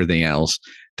and everything else.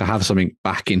 To have something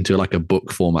back into like a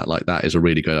book format like that is a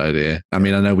really good idea. I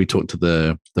mean, I know we talked to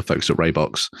the folks at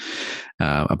Raybox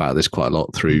about this quite a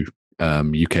lot through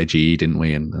UKGE, didn't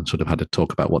we? And sort of had to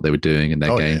talk about what they were doing in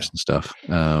their games and stuff.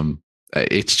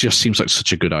 It just seems like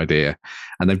such a good idea.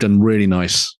 And they've done really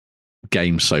nice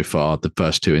games so far, the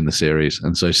first 2 in the series.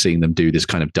 And so seeing them do this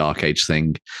kind of Dark Age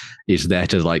thing is there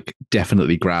to like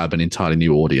definitely grab an entirely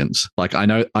new audience. Like I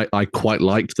know I quite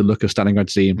liked the look of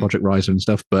Stalingrad Z and Project Risa and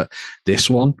stuff, but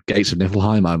this one, Gates of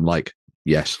Niflheim, I'm like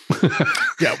yes.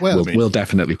 Yeah, well, we'll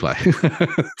definitely play.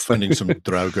 Finding some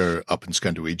Draugr up in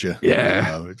Scandinavia.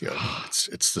 Yeah.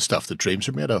 It's the stuff that dreams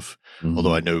are made of. Mhm.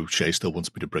 Although I know Shay still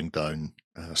wants me to bring down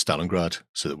Stalingrad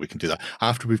so that we can do that.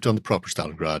 After we've done the proper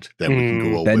Stalingrad, then we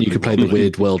can go all Then you can play the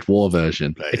Weird World War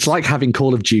version. Place. It's like having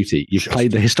Call of Duty. You've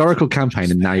played the historical campaign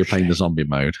and now you're playing the zombie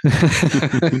mode.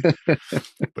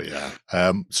 But yeah,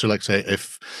 so like I say,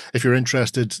 if you're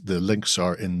interested, the links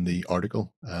are in the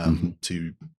article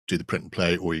to do the print and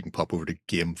play, or you can pop over to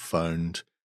GameFound.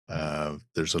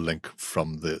 There's a link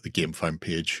from the GameFound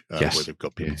page where they've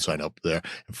got people sign up there.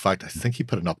 In fact, I think he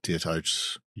put an update out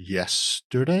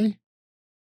yesterday,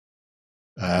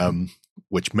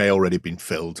 which may already been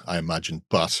filled, I imagine,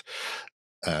 but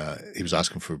he was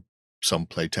asking for some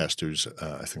play testers,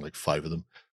 I think like 5 of them,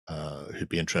 who'd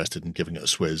be interested in giving it a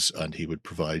swizz, and he would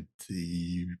provide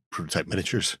the prototype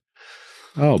miniatures.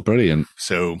 Oh, brilliant.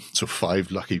 So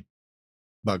 5 lucky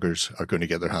buggers are going to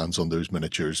get their hands on those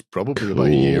miniatures probably about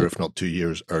a year, if not 2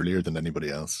 years earlier than anybody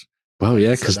else. Well,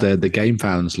 yeah, because the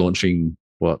GameFound's launching,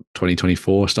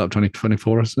 2024, start of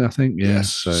 2024, isn't it, I think? Yeah.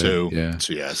 Yes. So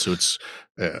it's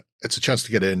a chance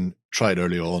to get in, try it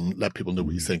early on, let people know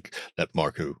what you think, let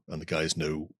Marco and the guys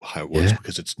know how it works,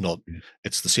 because it's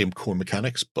the same core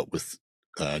mechanics, but with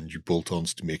new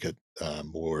bolt-ons to make it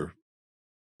more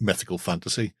mythical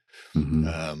fantasy.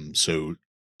 So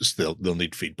they'll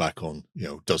need feedback on,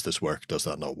 does this work? Does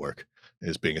that not work?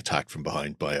 Is being attacked from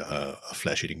behind by a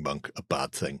flesh-eating monk a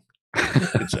bad thing?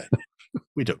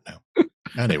 We don't know.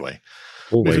 Anyway,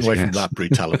 moving away from that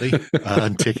brutality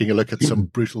and taking a look at some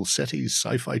brutal cities,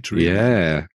 sci-fi terrain.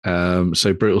 Yeah.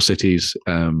 So brutal cities,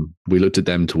 we looked at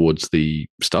them towards the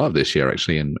start of this year,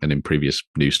 actually, and in previous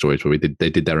news stories where they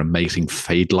did their amazing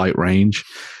Fade Light range,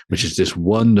 which is this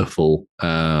wonderful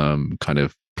kind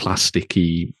of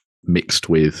plasticky mixed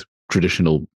with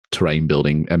traditional terrain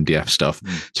building MDF stuff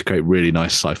to create really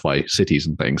nice sci-fi cities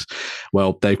and things.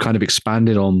 Well, they've kind of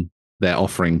expanded on their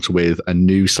offerings with a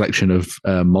new selection of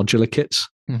modular kits.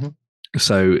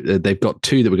 So they've got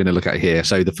 2 that we're going to look at here.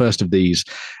 So the first of these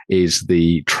is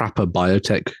the Trapper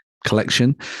Biotech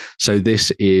collection. So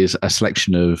this is a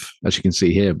selection of, as you can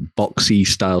see here, boxy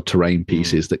style terrain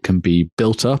pieces that can be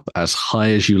built up as high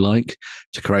as you like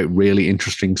to create really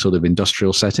interesting sort of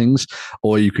industrial settings,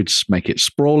 or you could make it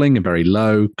sprawling and very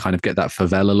low, kind of get that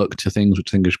favela look to things, which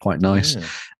I think is quite nice.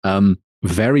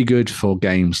 Very good for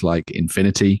games like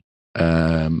Infinity,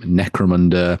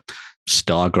 Necromunda.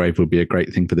 Stargrave would be a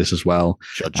great thing for this as well.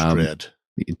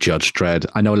 Judge Dredd.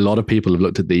 I know a lot of people have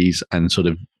looked at these and sort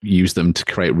of used them to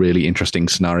create really interesting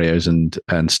scenarios and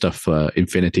stuff for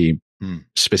Infinity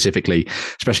specifically,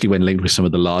 especially when linked with some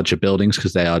of the larger buildings,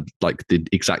 because they are like the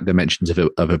exact dimensions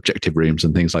of objective rooms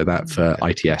and things like that for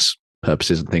ITS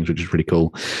purposes and things, which is pretty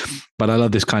cool. But I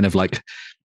love this kind of like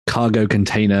cargo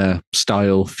container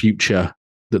style future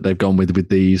that they've gone with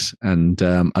these, and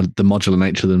the modular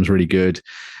nature of them is really good.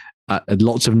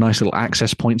 Lots of nice little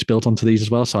access points built onto these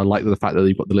as well. So I like the fact that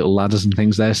you've got the little ladders and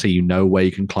things there, so you know where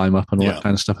you can climb up and all that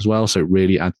kind of stuff as well. So it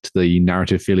really adds to the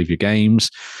narrative feel of your games.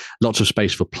 Lots of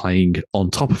space for playing on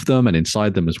top of them and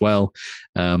inside them as well.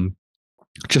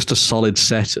 Just a solid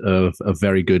set of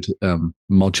very good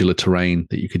modular terrain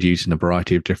that you could use in a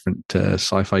variety of different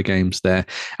sci-fi games there.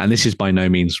 And this is by no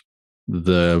means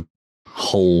the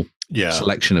whole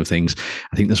selection of things.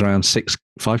 I think there's around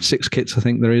 5 to 6 kits, I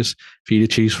think there is, for you to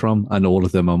choose from, and all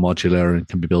of them are modular and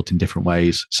can be built in different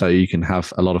ways, so you can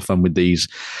have a lot of fun with these.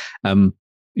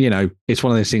 It's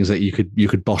one of those things that you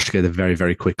could bosh together very,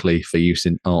 very quickly for use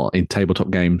in tabletop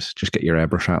games. Just get your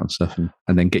airbrush out and stuff,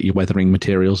 and then get your weathering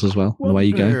materials as well. And away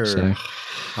you go. So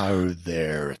how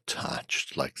they're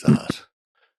attached like that,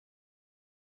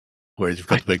 where you've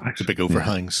got the big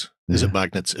overhangs. Is it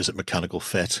magnets? Is it mechanical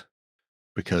fit?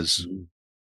 Because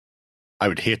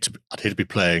I'd hate to be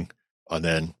playing and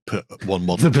then put one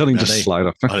model the building just slide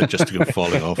off and it just to go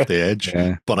falling off the edge.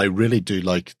 But I really do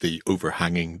like the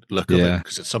overhanging look of it,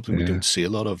 because it's something we don't see a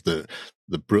lot of. The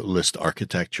brutalist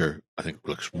architecture, I think,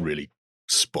 looks really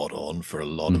spot on for a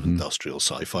lot of industrial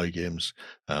sci-fi games,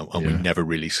 and we never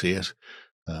really see it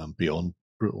beyond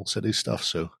brutal city stuff.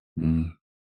 So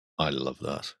I love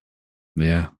that.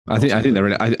 Yeah, I think they're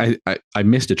really. I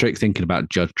missed a trick thinking about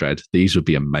Judge Dredd. These would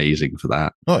be amazing for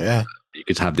that. Oh yeah, you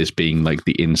could have this being like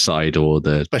the inside or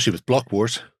especially with block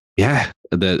wars. Yeah,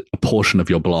 a portion of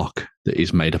your block that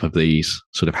is made up of these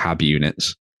sort of hab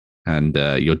units, and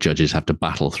your judges have to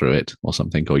battle through it or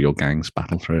something, or your gangs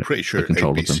battle through it. Pretty sure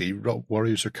ABC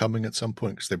warriors are coming at some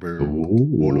point, because they were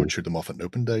Warlord showed them off at an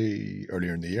open day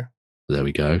earlier in the year. There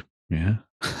we go. Yeah.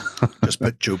 Just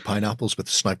put Joe Pineapples with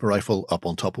a sniper rifle up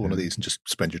on top of one of these and just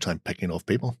spend your time picking off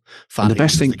people. The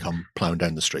best thing, they come plowing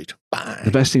down the street. Bang.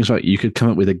 The best thing is, right, you could come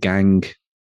up with a gang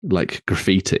like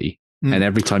graffiti, and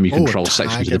every time you control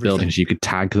sections of the buildings, you could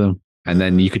tag them, and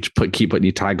then you could keep putting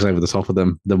your tags over the top of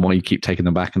them. The more you keep taking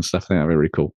them back and stuff, I think that'd be really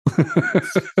cool.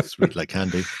 Sweet like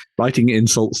candy. Writing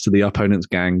insults to the opponent's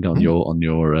gang on your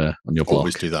block.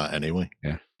 Always do that anyway.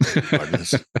 Yeah.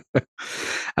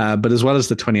 But as well as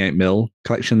the 28mm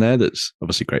collection there, that's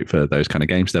obviously great for those kind of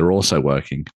games. They're also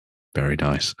working very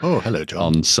nice. Oh, hello, John.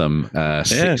 On some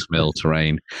 6mm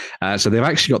terrain. So they've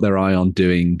actually got their eye on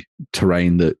doing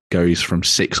terrain that goes from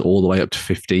 6 all the way up to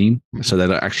 15. Mm-hmm. So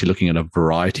they're actually looking at a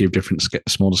variety of different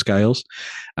smaller scales.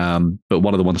 But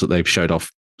one of the ones that they've showed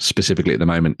off specifically at the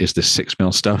moment is this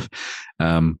 6mm stuff,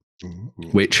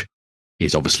 which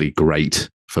is obviously great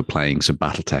for playing some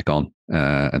BattleTech on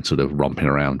and sort of romping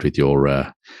around with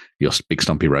your big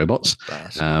stumpy robots.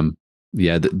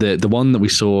 Yeah, the one that we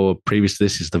saw previous to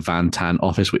this is the Van Tan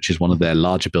office, which is one of their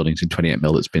larger buildings in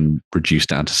 28mm that's been reduced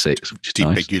down to 6, which is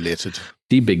debigulated. Nice.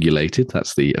 Debigulated,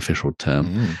 that's the official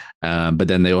term. But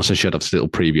then they also showed off this little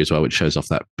preview as well, which shows off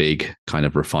that big kind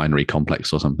of refinery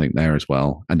complex or something there as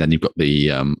well. And then you've got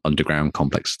the underground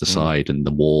complex to the side and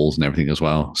the walls and everything as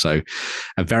well. So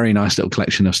a very nice little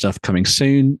collection of stuff coming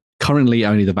soon. Currently,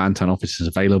 only the Van Tan office is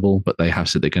available, but they have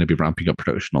said they're going to be ramping up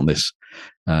production on this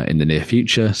in the near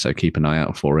future. So keep an eye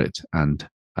out for it. And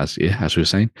as we were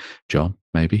saying, John,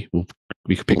 maybe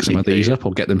we could pick some of these up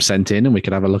or get them sent in, and we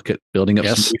could have a look at building up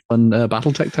some fun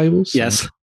BattleTech tables. Yes,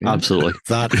 absolutely.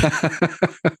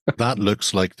 That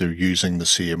looks like they're using the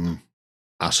same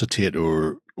acetate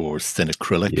or thin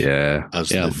acrylic as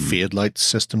the fade light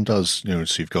system does.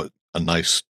 So you've got a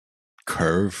nice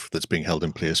curve that's being held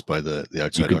in place by the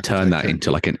outside. You could turn that into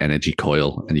like an energy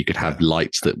coil, and you could have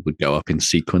lights that would go up in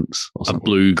sequence, or a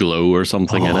blue glow or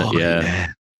something in it. Yeah,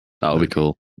 that would be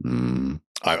cool.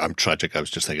 I'm tragic. I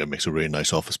was just thinking it makes a really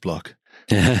nice office block.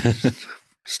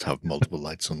 Just have multiple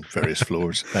lights on various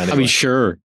floors. Anyway. I mean,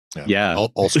 sure. Yeah.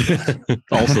 Also that.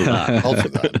 Also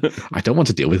that. I don't want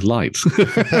to deal with lights.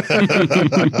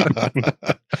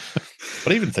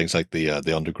 But even things like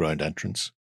the underground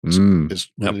entrance is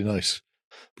really nice,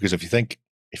 because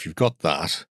if you've got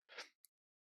that,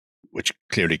 which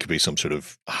clearly could be some sort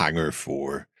of hangar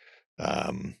for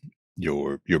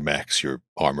your mechs, your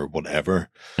armor, whatever.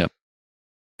 Yep.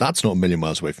 That's not a million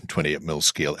miles away from 28mm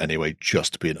scale anyway,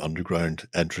 just to be an underground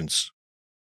entrance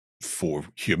for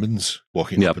humans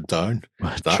walking up and down.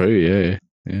 True,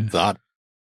 yeah.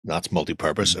 That's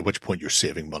multi-purpose, at which point you're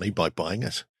saving money by buying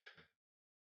it.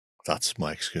 That's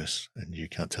my excuse, and you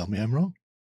can't tell me I'm wrong.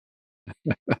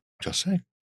 Just saying.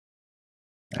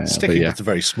 Sticking with the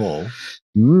very small.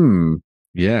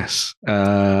 Yes.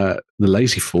 The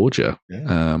Lazy Forger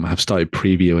have started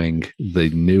previewing the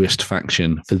newest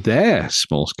faction for their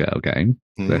small scale game,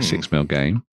 their 6mm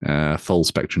game, Full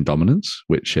Spectrum Dominance,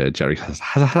 which Jerry has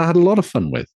had a lot of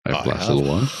fun with over the last little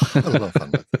while. Had a lot of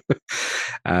fun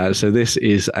with. So this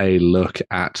is a look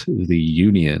at the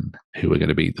Union, who are going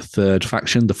to be the third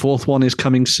faction. The fourth one is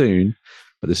coming soon,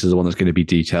 but this is the one that's going to be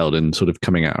detailed and sort of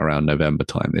coming out around November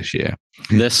time this year.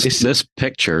 This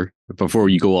picture, before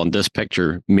you go on, this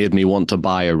picture made me want to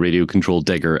buy a radio control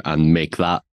digger and make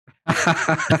that.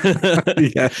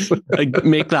 Yes.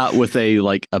 Make that with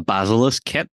a basilisk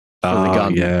kit for the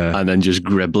gun, and then just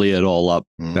gribbly it all up.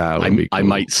 That would be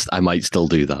cool. I might still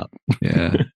do that.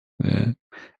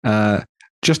 Yeah.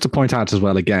 Just to point out as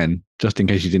well, again, just in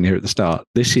case you didn't hear at the start,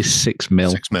 this is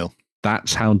 6mm. 6mm.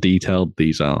 That's how detailed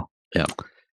these are. Yeah.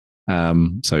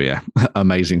 So yeah,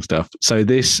 amazing stuff. So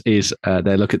this is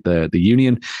their look at the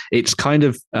Union. It's kind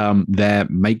of their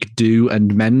make do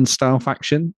and mend style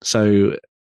faction. So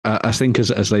I think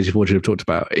as Lazy Fortune have talked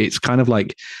about, it's kind of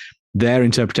like their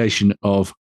interpretation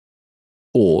of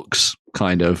orcs,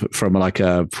 kind of from like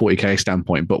a 40k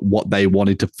standpoint, but what they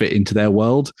wanted to fit into their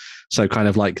world. So kind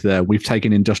of like we've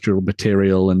taken industrial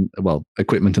material and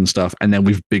equipment and stuff, and then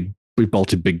we've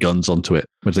bolted big guns onto it,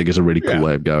 which I think is a really cool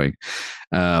way of going.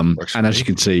 And as you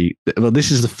can see,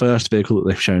 this is the first vehicle that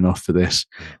they've shown off for this,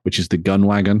 which is the gun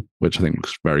wagon, which I think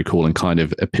looks very cool and kind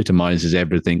of epitomizes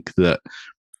everything that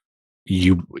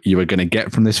you are going to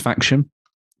get from this faction.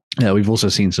 We've also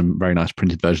seen some very nice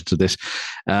printed versions of this.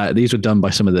 These were done by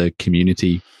some of the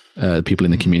community, people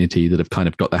in the community that have kind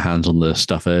of got their hands on the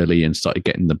stuff early and started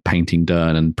getting the painting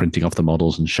done and printing off the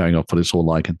models and showing off what it's all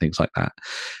like and things like that.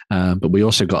 But we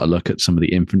also got a look at some of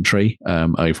the infantry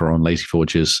over on Lazy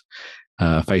Forge's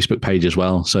Facebook page as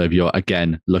well. So if you're,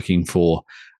 again, looking for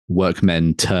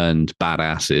workmen turned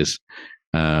badasses,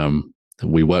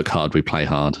 we work hard, we play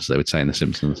hard, as they would say in The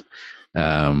Simpsons.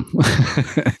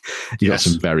 You got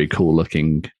some very cool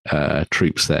looking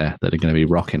troops there that are going to be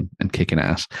rocking and kicking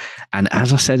ass. And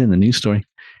as I said in the news story,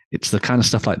 it's the kind of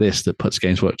stuff like this that puts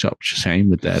Games Workshop to shame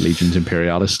with their Legions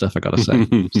Imperialis stuff, I got to say.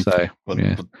 So, but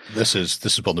this is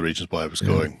one of the reasons why I was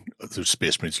going. Those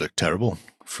Space Marines look terrible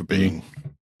for being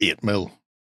 8 mil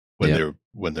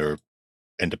when they're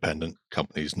independent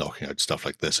companies knocking out stuff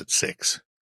like this at 6.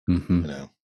 Mm-hmm. You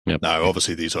know. Now,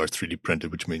 obviously, these are 3D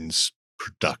printed, which means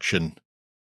production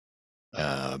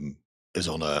is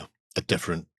on a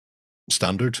different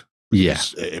standard.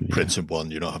 Yes, it prints in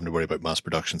one. You're not having to worry about mass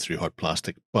production through hard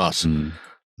plastic. But a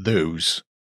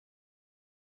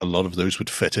lot of those would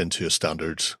fit into a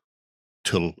standard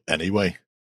tool anyway.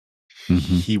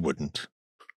 Mm-hmm. He wouldn't.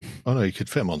 Oh no, you could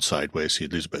fit him on sideways, so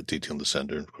you'd lose a bit of detail in the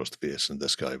center and across the face, and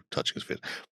this guy touching his face.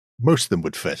 Most of them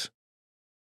would fit.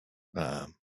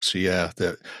 So yeah,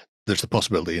 there's the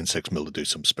possibility in 6 mil to do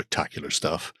some spectacular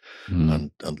stuff,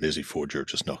 and Lazy Forger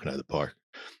just knocking out of the park.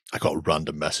 I got a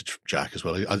random message from Jack as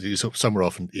well. He's somewhere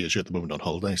off in Asia at the moment on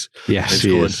holidays. Yes,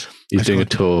 he is. He's doing a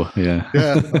tour. Yeah.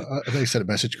 And they sent a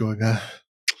message going, I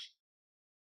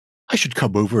should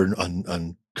come over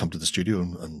and come to the studio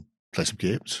and play some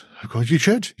games. I go, you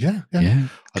should. Yeah.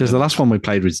 Because the last one we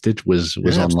played was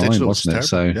online, wasn't it?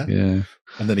 So, yeah.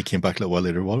 And then he came back a little while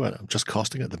later. Well, I'm just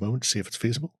costing it at the moment to see if it's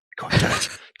feasible. I go,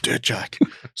 do it, Jack.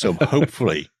 So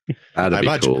hopefully, I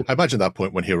imagine at that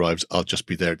point when he arrives, I'll just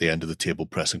be there at the end of the table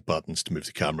pressing buttons to move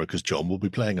the camera because John will be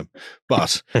playing him.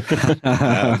 But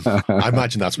I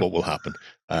imagine that's what will happen.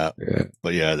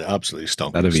 But yeah, absolutely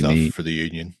stonking stuff neat for the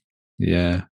Union.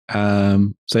 Yeah.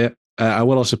 I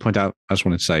will also point out, I just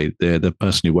wanted to say, the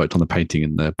person who worked on the painting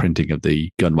and the printing of the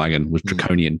gun wagon was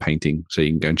Draconian Painting. So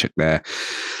you can go and check their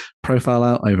profile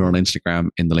out over on Instagram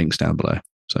in the links down below.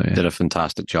 So did a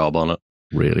fantastic job on it.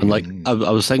 Really. And like I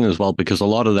was saying as well, because a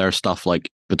lot of their stuff,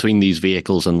 like between these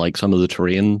vehicles and like some of the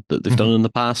terrain that they've done in the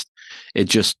past, it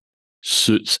just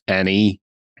suits any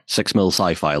 6 mil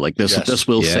sci-fi. Like this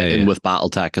will sit in with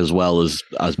BattleTech as well as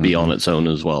be on its own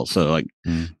as well. So like,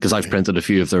 because I've printed a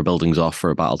few of their buildings off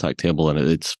for a BattleTech table, and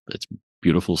it's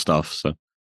beautiful stuff. So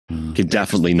you can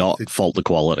definitely not fault the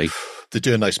quality. They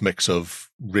do a nice mix of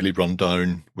really run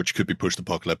down, which could be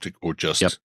post-apocalyptic, or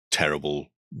just terrible,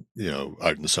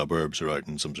 out in the suburbs or out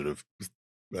in some sort of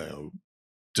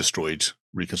destroyed,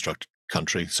 reconstructed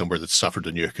country, somewhere that's suffered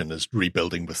a nuke and is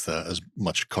rebuilding with as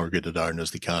much corrugated iron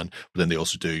as they can. But then they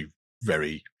also do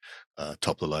very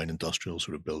top-of-the-line industrial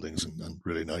sort of buildings and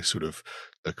really nice sort of,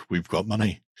 look, we've got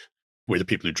money. We're the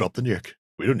people who dropped the nuke.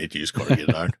 We don't need to use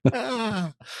corrugated iron.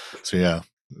 So yeah,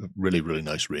 really, really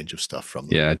nice range of stuff from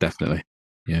them. Yeah, definitely.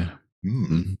 Yeah.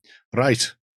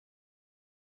 Right.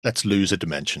 Let's lose a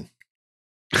dimension.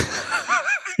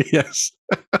 Yes.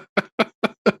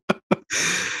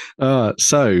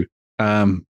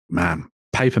 Man,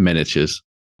 paper miniatures.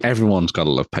 Everyone's got to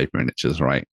love paper miniatures,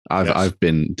 right? I've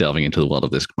been delving into the world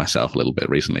of this myself a little bit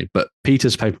recently, but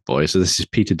Peter's Paperboy, so this is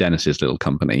Peter Dennis's little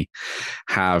company,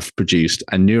 have produced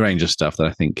a new range of stuff that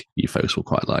I think you folks will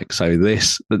quite like. So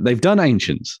they've done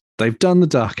Ancients, they've done the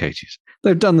Dark Ages,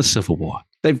 they've done the Civil War,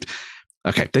 they've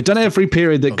done every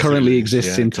period that currently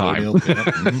exists in time.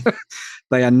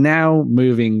 They are now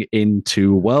moving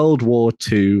into World War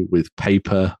II with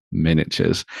paper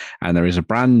miniatures. And there is a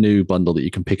brand new bundle that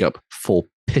you can pick up for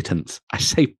pittance. I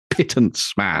say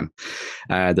pittance, man.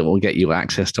 That will get you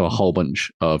access to a whole bunch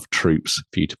of troops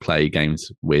for you to play games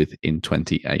with in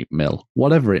 28 mil,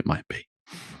 whatever it might be.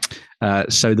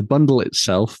 So the bundle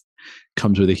itself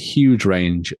comes with a huge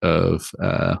range of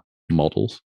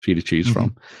models for you to choose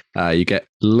from. You get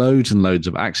loads and loads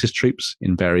of Axis troops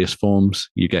in various forms.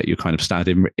 You get your kind of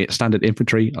standard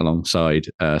infantry alongside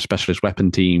specialist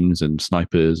weapon teams and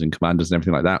snipers and commanders and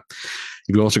everything like that.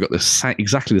 You've also got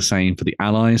exactly the same for the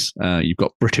Allies. You've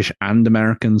got British and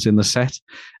Americans in the set,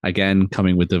 again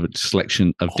coming with a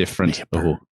selection of different.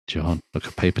 Oh, John, look,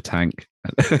 a paper tank,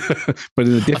 but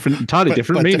in a entirely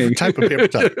different meaning. Different type of paper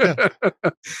tank.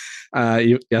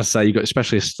 Yeah. You've got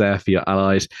specialists there for your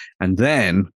allies, and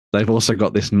then they've also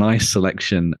got this nice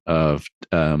selection of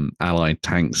allied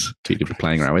tanks for you to be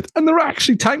playing around with, and they're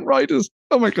actually tank riders.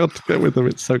 Oh my god, to go with them,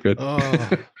 it's so good.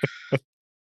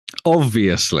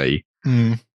 Obviously,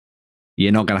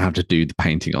 you're not going to have to do the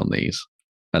painting on these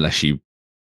unless you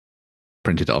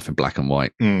print it off in black and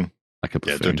white. Like a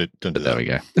buffoon. Don't do that. There we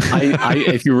go.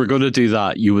 If you were going to do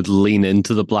that, you would lean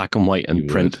into the black and white and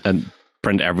print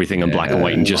everything in black and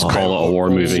white and just call it a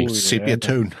war movie. Sepia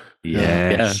tone.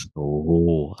 Yes. Yeah.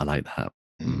 Oh, I like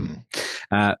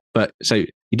that. But so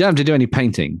you don't have to do any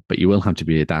painting, but you will have to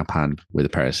be a dab hand with a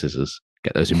pair of scissors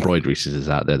Get those embroidery scissors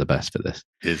out. They're the best for this.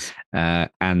 Yes.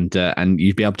 And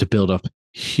you'd be able to build up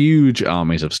huge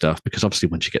armies of stuff because obviously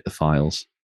once you get the files,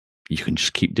 you can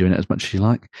just keep doing it as much as you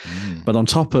like. But on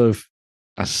top of,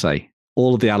 as I say,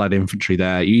 all of the allied infantry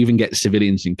there, you even get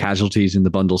civilians and casualties in the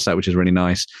bundle set, which is really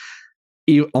nice.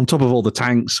 On top of all the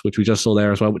tanks, which we just saw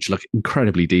there as well, which look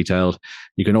incredibly detailed,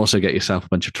 you can also get yourself a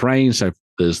bunch of terrain. So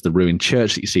there's the ruined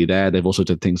church that you see there. They've also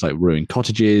done things like ruined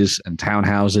cottages and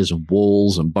townhouses and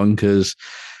walls and bunkers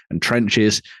and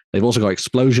trenches. They've also got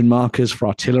explosion markers for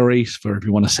artillery, for if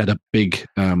you want to set up big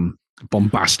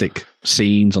bombastic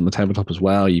scenes on the tabletop as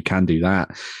well. You can do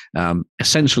that.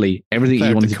 Essentially, everything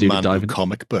you wanted to do to dive in.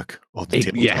 Comic book on the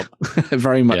tabletop. Yeah,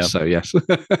 very much so, yes.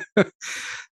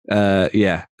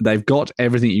 Yeah, they've got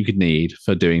everything you could need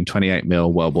for doing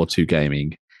 28mm World War II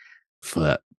gaming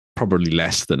for probably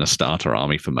less than a starter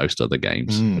army for most other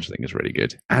games, which I think is really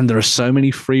good. And there are so many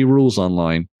free rules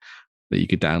online that you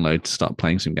could download to start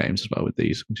playing some games as well with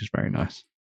these, which is very nice.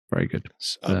 Very good.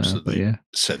 It's absolutely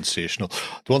sensational.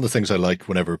 One of the things I like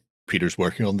whenever Peter's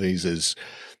working on these is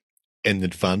in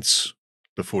advance,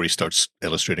 before he starts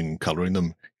illustrating and coloring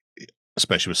them,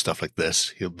 especially with stuff like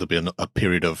this, there'll be a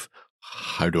period of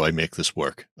how do I make this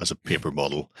work as a paper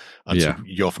model? And so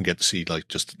you often get to see like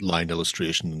just line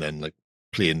illustration and then like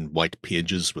plain white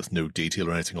pages with no detail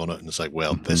or anything on it. And it's like,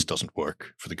 well, this doesn't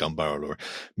work for the gun barrel. Or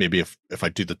maybe if I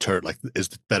do the turret like, is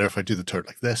it better if I do the turret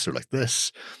like this or like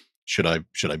this? Should I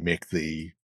make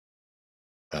the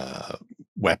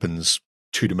weapons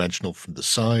two-dimensional from the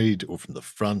side or from the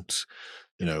front?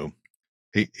 You know,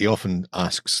 he often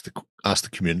asks the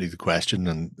community the question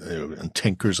and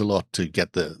tinkers a lot to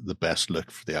get the best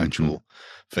look for the actual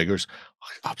figures.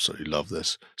 I absolutely love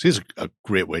this. So it's a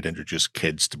great way to introduce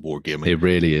kids to wargaming. It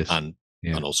really is. And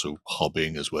also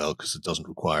hobbying as well, because it doesn't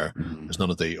require, there's none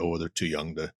of the, they're too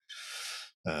young to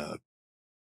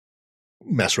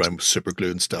mess around with super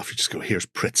glue and stuff. You just go, here's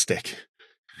Pritt stick.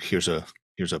 Here's a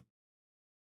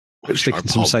stick and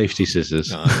some safety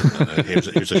scissors.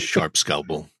 Here's a sharp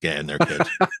scalpel. Get in there, kid.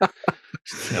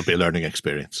 It'll be a learning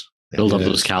experience. Build up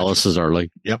those calluses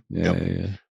early. Yep.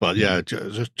 But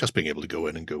just being able to go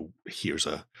in and go, here's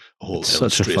a whole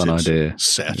such a fun idea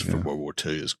set for World War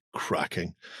II is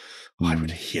cracking. I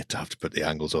would hate to have to put the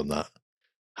angles on that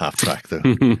half track though.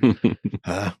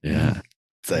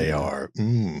 They are,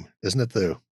 isn't it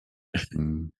though?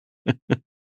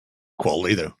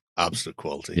 Quality though. Absolute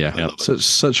quality. Yeah, so it's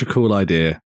such a cool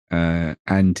idea.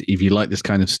 And if you like this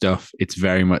kind of stuff, it's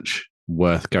very much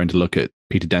worth going to look at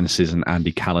Peter Dennis's and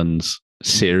Andy Callan's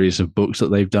series of books that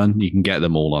they've done. You can get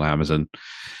them all on Amazon.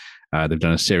 They've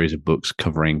done a series of books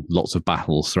covering lots of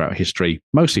battles throughout history,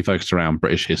 mostly focused around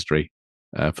British history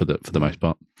for the most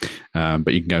part.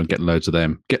 But you can go and get loads of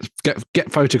them. Get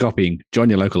photocopying. Join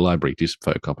your local library. Do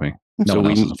some photocopying.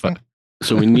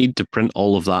 So we need to print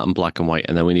all of that in black and white,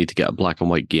 and then we need to get a black and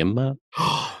white game map.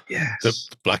 Yes,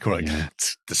 the black and white. Yeah.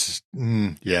 This is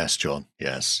yes, John.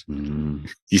 Yes.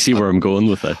 You see where I'm going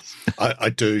with this?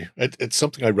 I do. It's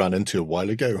something I ran into a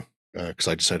while ago because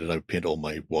I decided I would paint all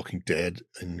my Walking Dead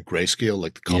in grayscale,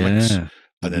 like the comics,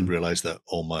 and then realized that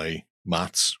all my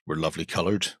mats were lovely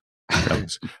colored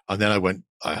things. And then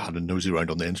I had a nosy around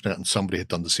on the internet, and somebody had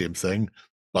done the same thing,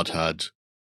 but had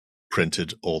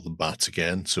printed all the mats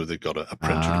again, so they got a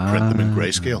printer to print them in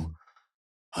grayscale.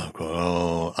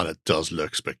 And it does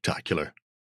look spectacular.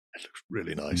 It looks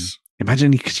really nice.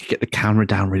 Imagine you could get the camera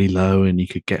down really low, and you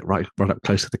could get right up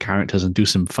close to the characters and do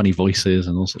some funny voices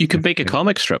and also. You could make a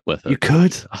comic strip with it. You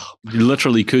could. You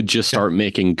literally could just start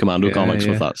making Commando comics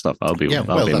with that stuff. That'd be that's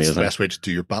amazing. The best way to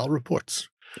do your battle reports.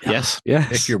 Yes.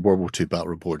 Make your World War II battle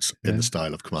reports in the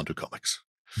style of Commando comics.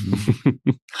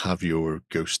 Have your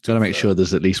ghost. Got to make sure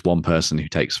there's at least one person who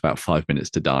takes about 5 minutes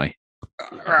to die.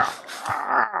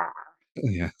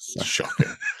 Shocking.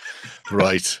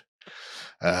 Right.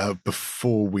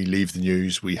 Before we leave the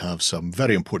news, we have some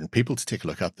very important people to take a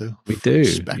look at, though. We do.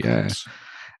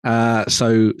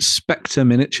 So Spectre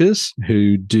Miniatures,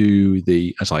 who do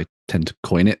the, as I tend to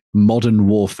coin it, modern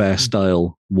warfare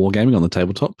style wargaming on the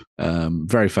tabletop.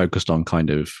 Very focused on kind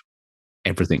of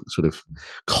everything sort of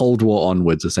Cold War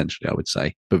onwards, essentially, I would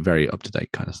say, but very up-to-date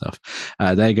kind of stuff.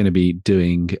 They're going to be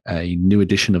doing a new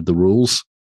edition of the rules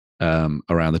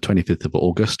around the 25th of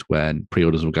August, when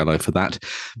pre-orders will go live for that.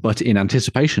 But in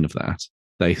anticipation of that,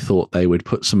 they thought they would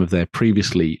put some of their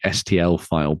previously STL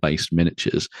file-based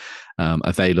miniatures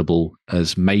available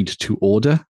as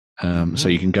made-to-order. So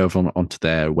you can go onto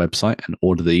their website and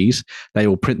order these. They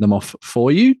will print them off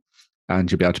for you. and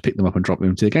you'll be able to pick them up and drop them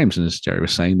into the games. And as Jerry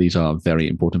was saying, these are very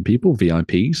important people,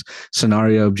 VIPs,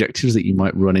 scenario objectives that you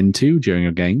might run into during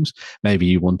your games. Maybe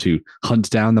you want to hunt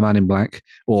down the man in black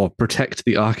or protect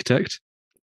the architect,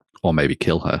 or maybe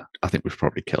kill her. I think we'd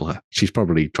probably kill her. She's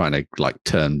probably trying to like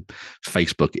turn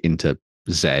Facebook into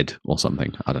Z or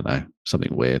something. I don't know,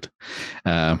 something weird.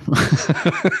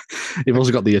 You've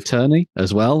also got the attorney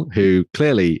as well, who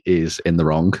clearly is in the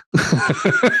wrong,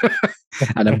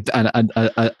 and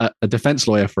a defense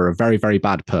lawyer for a very, very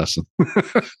bad person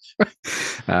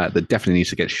that definitely needs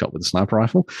to get shot with a sniper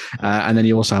rifle. And then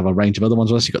you also have a range of other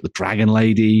ones. Also, you've got the dragon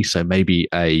lady. So maybe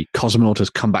a cosmonaut has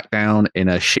come back down in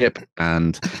a ship,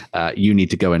 and you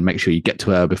need to go and make sure you get to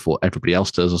her before everybody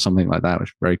else does, or something like that, which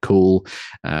is very cool.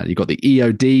 You've got the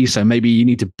EOD. So maybe you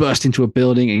need to burst into a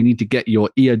building and you need to get your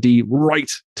EOD right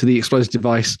to the explosive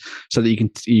device so that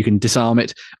you can disarm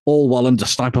it, all while under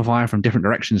sniper fire from different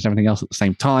directions and everything else at the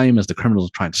same time as the criminals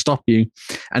are trying to stop you.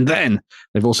 And then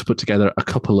they've also put together a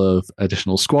couple of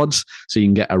additional squads, so you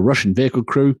can get a Russian vehicle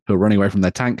crew who are running away from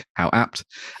their tank. How apt.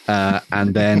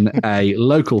 And then a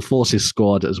local forces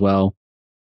squad as well,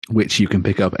 which you can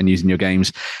pick up and use in your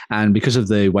games. And because of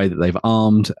the way that they've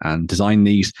armed and designed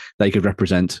these, they could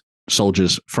represent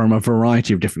soldiers from a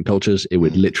variety of different cultures. It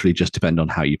would literally just depend on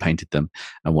how you painted them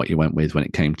and what you went with when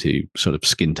it came to sort of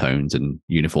skin tones and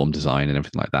uniform design and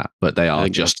everything like that. But they are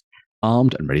just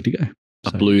armed and ready to go.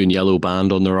 A blue and yellow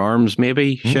band on their arms,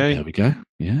 maybe, Shay? There we go.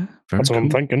 Yeah. That's what I'm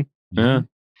thinking. Yeah.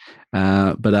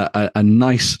 But a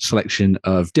nice selection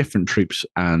of different troops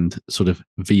and sort of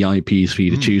VIPs for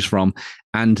you to choose from.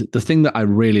 And the thing that I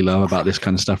really love about this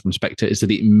kind of stuff from Spectre is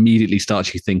that it immediately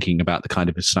starts you thinking about the kind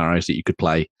of scenarios that you could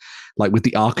play. Like with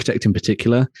the architect in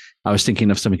particular, I was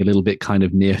thinking of something a little bit kind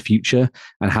of near future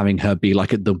and having her be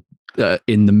like at the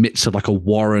in the midst of like a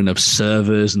warren of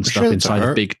servers and stuff inside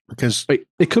a big. Because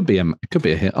it could be a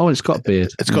hit. Oh, it's got a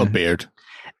beard. It's got a beard.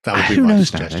 That would be Who my knows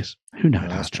suggestion. nowadays? Who knows? Yeah,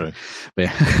 that's true.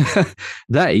 But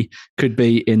they could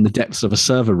be in the depths of a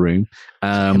server room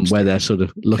where they're sort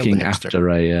of looking after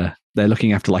they're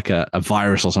looking after like a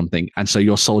virus or something. And so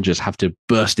your soldiers have to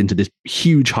burst into this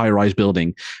huge high-rise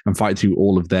building and fight through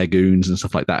all of their goons and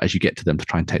stuff like that as you get to them to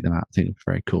try and take them out. I think it's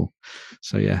very cool.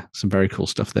 So yeah, some very cool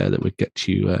stuff there that would get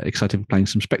you excited for playing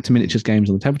some Spectre Miniatures games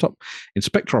on the tabletop in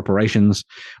Spectre Operations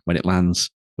when it lands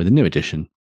with a new edition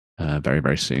very,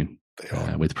 very soon. They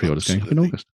are with pre-orders going up in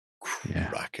August.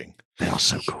 Cracking. They are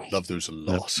so cool. Love those a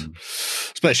lot.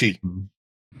 Especially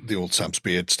the old Sam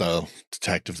Spade style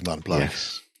detective, the man in black.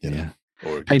 Yes.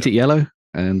 Or, paint it yellow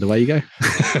and away you go.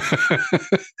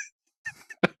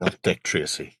 Not Dick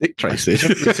Tracy. Dick Tracy. You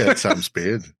said Sam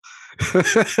Spade.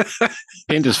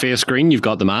 Paint his face green, you've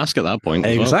got the mask at that point.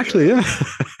 Exactly, yeah.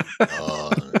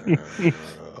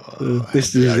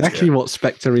 This is exactly what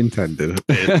Spectre intended.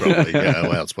 Probably, yeah.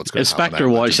 Well, that's what's going if to happen. Spectre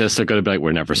watch this, they're going to be like,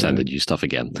 we're never sending you stuff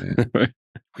again.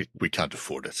 We can't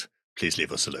afford it. Please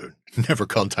leave us alone. Never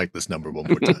contact this number one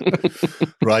more time.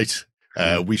 Right.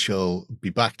 We shall be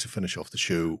back to finish off the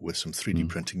show with some 3D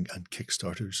printing and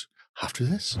Kickstarters after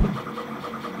this.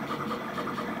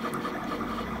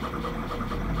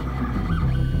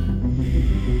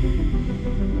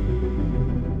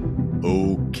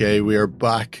 Okay, we are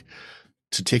back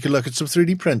to take a look at some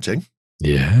 3D printing.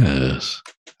 Yes.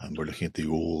 And we're looking at the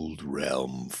Old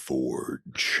Realm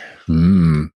Forge.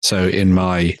 So in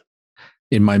my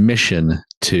mission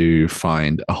to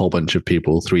find a whole bunch of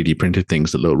people 3D printed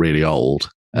things that look really old,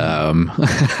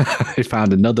 I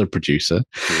found another producer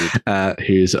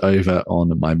who's over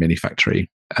on my mini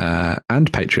factory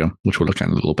and Patreon, which we'll look at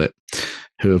in a little bit,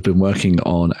 who have been working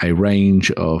on a range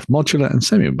of modular and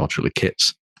semi-modular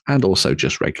kits, and also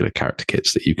just regular character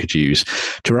kits that you could use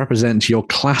to represent your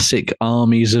classic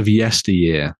armies of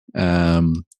yesteryear.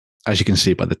 As you can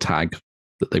see by the tag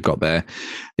that they've got there,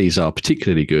 these are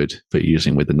particularly good for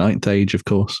using with the Ninth Age, of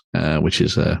course, which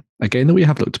is a game that we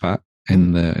have looked at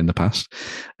in the past.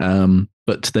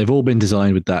 But they've all been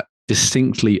designed with that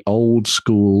distinctly old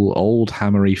school, old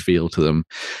hammery feel to them,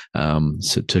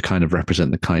 so to kind of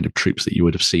represent the kind of troops that you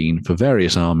would have seen for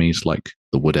various armies, like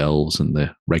the Wood Elves and the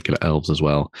regular elves as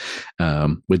well,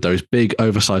 with those big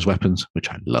oversized weapons, which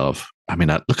I love. I mean,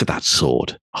 look at that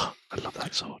sword. Oh, I love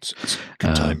that sword. It's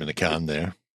good time in a can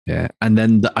there. Yeah. And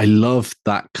then I love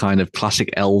that kind of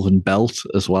classic elven belt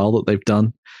as well that they've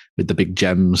done with the big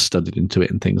gems studded into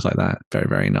it and things like that. Very,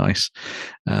 very nice.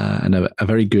 And a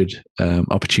very good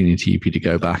opportunity for you to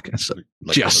go back and stuff.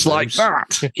 Just like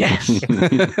that. Yes.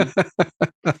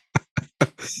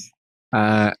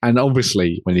 And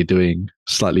obviously, when you're doing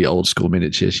slightly old school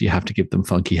miniatures, you have to give them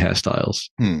funky hairstyles.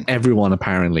 Everyone,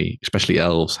 apparently, especially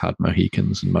elves, had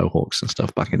Mohicans and Mohawks and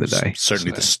stuff back in the day.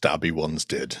 Certainly the stabby ones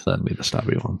did. Certainly the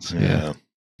stabby ones, yeah.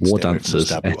 War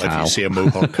dancers, if you see a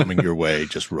Mohawk coming your way,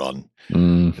 just run.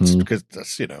 It's because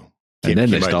that's, and then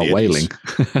they start wailing.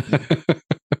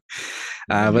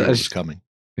 But it's coming.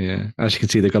 Yeah, as you can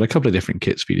see, they've got a couple of different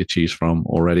kits for you to choose from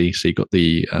already. So you've got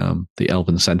the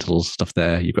Elven Sentinels stuff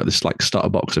there. You've got this like starter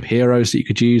box of heroes that you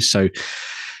could use. So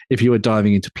if you were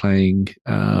diving into playing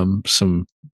some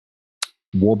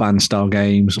warband style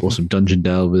games or some dungeon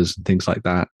delvers and things like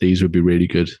that, these would be really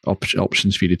good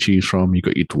options for you to choose from. You've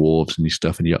got your dwarves and your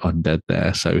stuff and your undead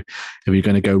there. So if you're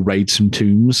going to go raid some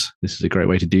tombs, this is a great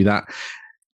way to do that.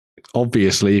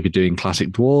 Obviously, if you're doing classic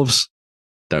dwarves,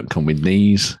 don't come with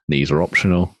knees. Knees are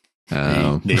optional.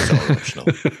 Knees are optional.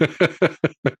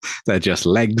 They're just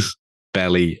legs,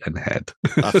 belly, and head.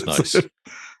 That's nice.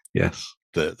 Yes.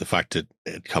 The fact that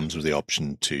it comes with the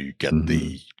option to get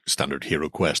the standard Hero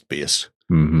Quest base.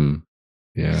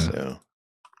 Yeah. So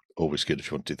always good if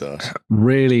you want to do that.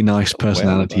 Really nice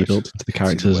personality built into the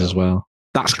characters as well.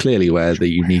 That's clearly where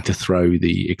you need to throw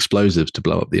the explosives to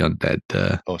blow up the undead.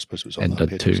 I suppose it was on that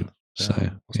page, too.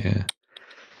 So yeah.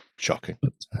 Shocking.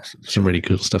 Some really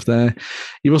cool stuff there.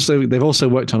 They've also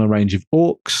worked on a range of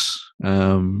orcs.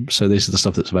 So this is the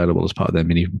stuff that's available as part of their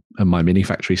My Mini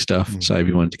Factory stuff. So if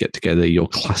you wanted to get together your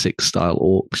classic style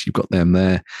orcs, you've got them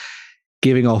there,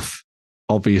 giving off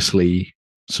obviously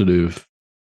sort of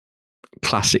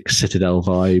classic Citadel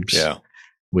vibes. Yeah.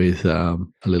 With a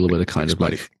little bit of kind of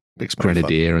like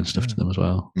grenadier and stuff to them as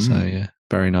well. So yeah,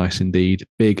 very nice indeed.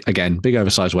 Big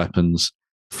oversized weapons.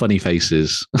 Funny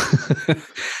faces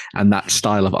and that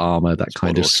style of armor, that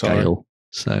kind of scale.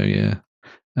 So yeah,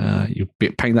 you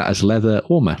paint that as leather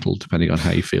or metal, depending on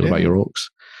how you feel about your orcs,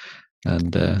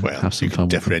 and have some fun.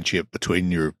 Differentiate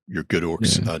between your good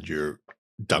orcs and your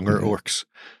dunger orcs.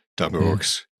 Dunger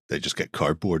orcs, they just get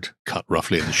cardboard cut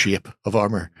roughly in the shape of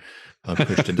armor and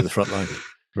pushed into the front line.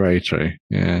 Very true.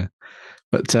 Yeah,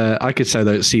 but I could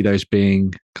see those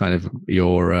being kind of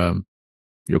your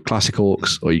classic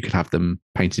orcs, or you could have them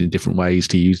painted in different ways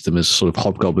to use them as sort of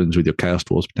hobgoblins with your chaos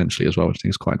dwarves potentially as well, which I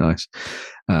think is quite nice.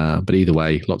 But either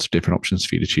way, lots of different options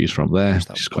for you to choose from there,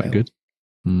 which is quite good.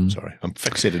 Sorry, I'm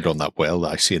fixated on that well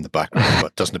that I see in the background,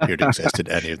 but doesn't appear to exist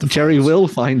in any of the Jerry files. will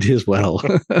find his well.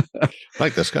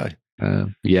 Like this guy.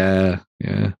 Yeah.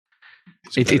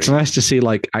 It's nice to see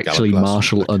like actually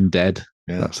martial undead.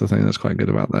 Yeah. That's the thing that's quite good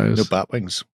about those. No bat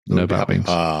wings. No bat wings.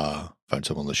 Found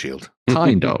some on the shield.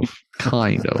 Kind of.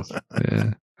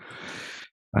 Yeah.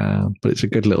 But it's a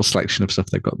good little selection of stuff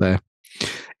they've got there.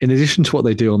 In addition to what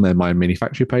they do on their My Mini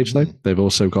Factory page, though, they've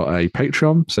also got a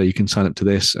Patreon, so you can sign up to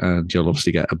this and you'll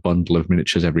obviously get a bundle of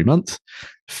miniatures every month.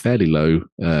 Fairly low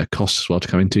cost as well to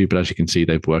come into, but as you can see,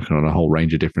 they're working on a whole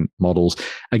range of different models,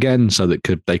 again, so that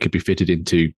they could be fitted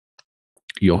into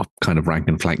your kind of rank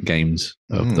and flank games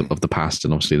of the past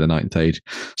and obviously the Ninth Age.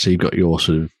 So you've got your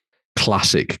sort of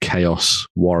classic Chaos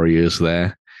warriors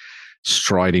there,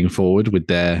 striding forward with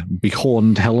their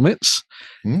behorned helmets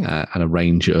and a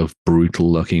range of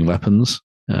brutal-looking weapons.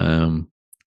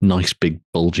 Nice big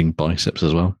bulging biceps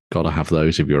as well. Got to have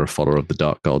those if you're a follower of the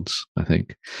Dark Gods, I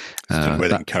think. Where they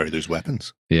can carry those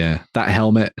weapons. Yeah, that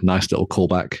helmet, nice little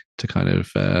callback to kind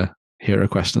of Hero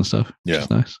Quest and stuff. Which is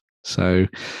nice. So,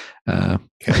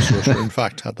 Chaos Rusher, in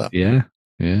fact, had that. Yeah.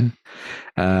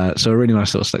 So a really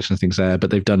nice little selection of things there, but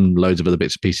they've done loads of other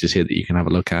bits and pieces here that you can have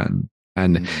a look at.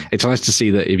 And it's nice to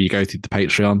see that if you go through the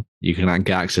Patreon, you can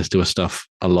get access to stuff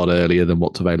a lot earlier than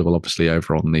what's available, obviously,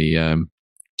 over on the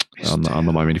on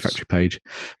the My Mini Factory page.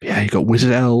 But yeah, you've got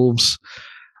wizard elves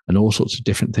and all sorts of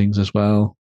different things as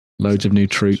well. Loads of new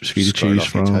troops for you to choose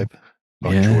from. Type.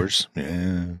 Archers.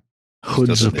 Yeah.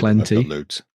 Hoods of plenty.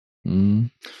 Loads.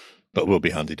 But it will be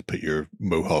handy to put your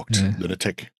mohawked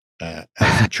lunatic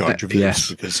in charge of this,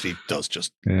 because he does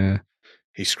just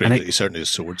he screams. He certainly his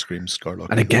sword screams Scarlock.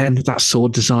 And again, that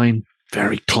sword design,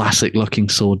 very classic looking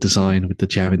sword design with the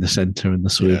jab in the center and the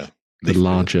sort of the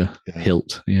larger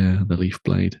hilt, the leaf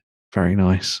blade. Very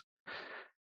nice.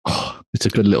 Oh, it's a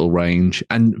good little range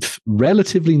and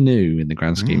relatively new in the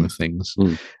grand scheme of things.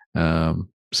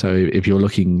 So if you're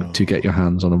looking to get your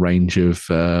hands on a range of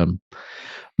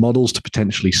models to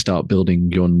potentially start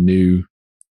building your new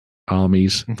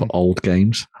armies for old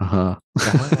games,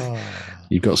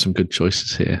 you've got some good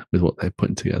choices here with what they're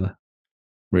putting together.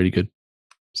 Really good.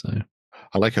 So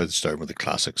I like how they start with the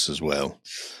classics as well: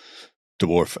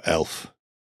 dwarf, elf,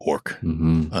 orc,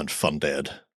 and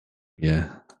fundead. Yeah,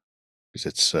 because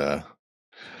it's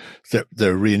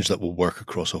they're a range that will work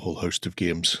across a whole host of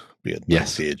games, be it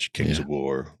Yes. Age, Kings of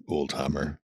War, Old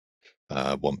Hammer,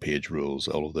 one-page rules,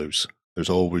 all of those. There's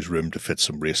always room to fit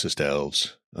some racist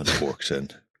elves and orcs in.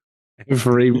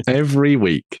 Every week. Every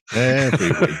week.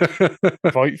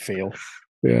 Without fail.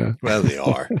 Yeah. Well, they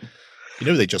are. You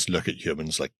know, they just look at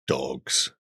humans like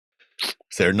dogs.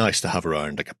 They're nice to have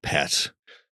around like a pet,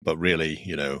 but really,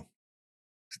 you know,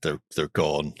 they're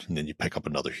gone, and then you pick up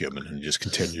another human and you just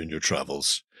continue in your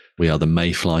travels. We are the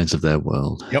mayflies of their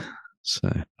world. Yep.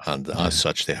 So, and as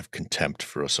such, they have contempt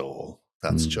for us all.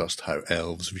 That's just how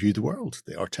elves view the world.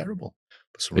 They are terrible.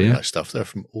 But some really nice stuff there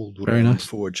from Old Very nice.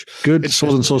 Forge. Good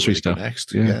sword and sorcery stuff.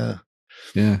 Next. Yeah.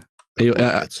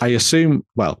 I assume.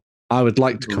 Well, I would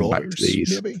like to come back to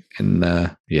these maybe?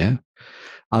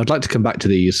 I would like to come back to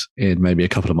these in maybe a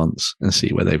couple of months and see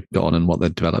where they've gone and what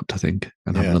they've developed, I think,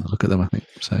 and have another look at them, I think.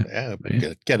 So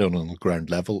get on the ground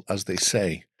level, as they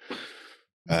say.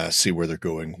 See where they're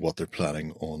going, what they're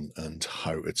planning on, and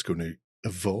how it's going to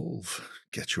evolve.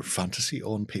 Get your fantasy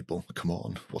on, people. Come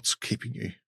on. What's keeping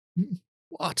you?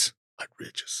 What?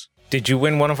 Outrageous. Did you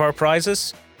win one of our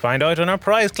prizes? Find out on our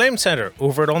prize claim center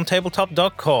over at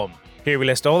ontabletop.com. Here we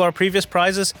list all our previous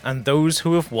prizes and those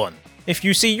who have won. If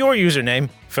you see your username,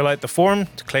 fill out the form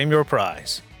to claim your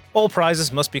prize. All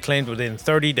prizes must be claimed within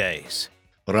 30 days.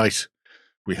 All right.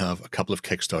 We have a couple of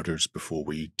Kickstarters before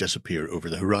we disappear over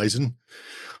the horizon.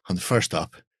 And the first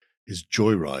up is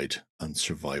Joyride and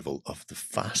Survival of the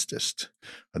Fastest.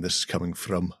 And this is coming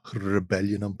from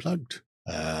Rebellion Unplugged.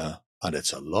 And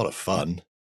it's a lot of fun.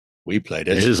 We played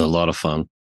it. It is a lot of fun.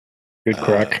 Good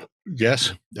crack.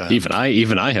 Yes. Even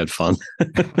I had fun.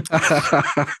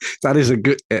 That is a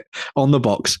good on the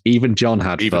box. Even John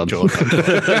had fun. John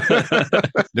had fun.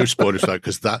 No spoilers out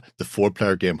because the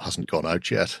 4-player game hasn't gone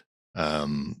out yet.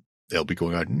 They'll be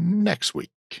going out next week.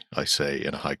 I say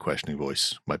in a high questioning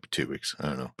voice. Might be 2 weeks. I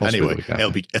don't know. Possibly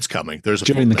anyway, it's coming. There's a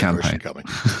during the campaign coming.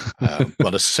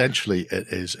 But essentially, it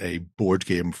is a board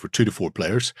game for 2 to 4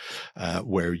 players,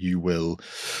 where you will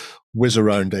whiz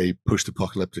around a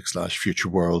post-apocalyptic / future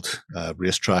world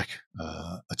racetrack,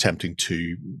 attempting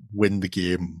to win the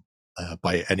game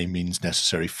by any means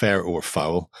necessary, fair or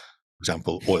foul. For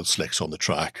example, oil slicks on the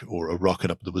track, or a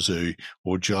rocket up the wazoo,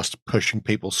 or just pushing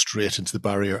people straight into the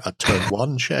barrier at turn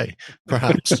 1, Shay.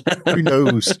 Perhaps. Who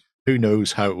knows? Who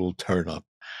knows how it will turn up?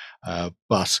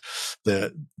 But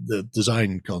the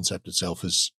design concept itself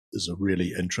is a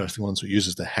really interesting one. So it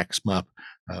uses the hex map,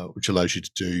 which allows you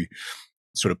to do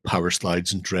sort of power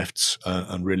slides and drifts,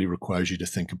 and really requires you to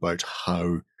think about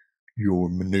how your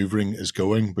maneuvering is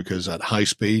going, because at high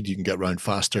speed you can get around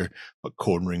faster, but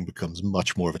cornering becomes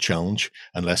much more of a challenge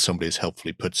unless somebody has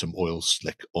helpfully put some oil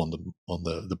slick on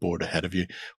the board ahead of you,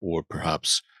 or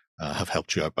perhaps have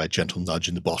helped you out by a gentle nudge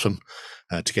in the bottom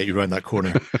to get you around that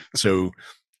corner. So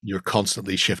you're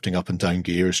constantly shifting up and down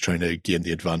gears, trying to gain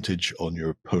the advantage on your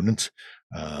opponent.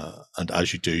 And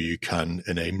as you do, you can,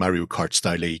 in a Mario Kart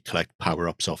style, collect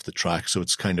power-ups off the track. So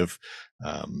it's kind of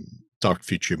Dark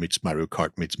Future meets Mario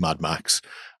Kart meets Mad Max,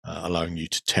 allowing you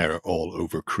to tear all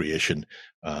over creation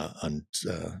and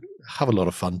have a lot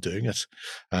of fun doing it.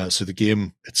 So the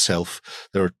game itself,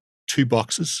 there are 2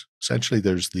 boxes. Essentially,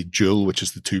 there's the Duel, which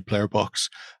is the 2-player box,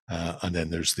 and then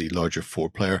there's the larger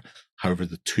 4-player. However,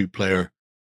 the 2-player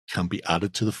can be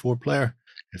added to the 4-player,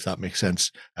 if that makes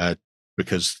sense,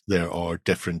 because there are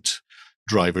different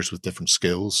drivers with different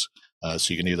skills.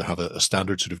 So you can either have a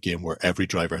standard sort of game where every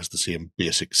driver has the same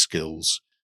basic skills,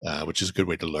 which is a good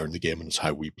way to learn the game, and it's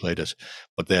how we played it.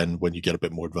 But then when you get a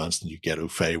bit more advanced and you get au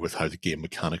fait with how the game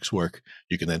mechanics work,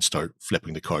 you can then start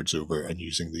flipping the cards over and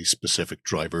using the specific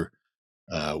driver,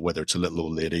 whether it's a little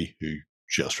old lady who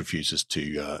just refuses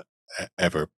to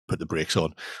ever put the brakes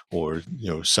on, or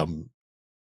some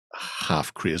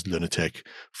half-crazed lunatic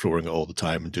flooring it all the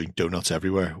time and doing donuts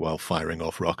everywhere while firing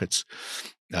off rockets.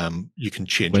 You can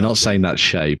change. We're not saying that's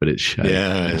Shay, but it's Shay.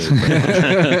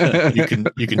 Yeah,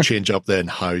 you can change up then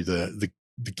how the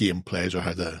game plays, or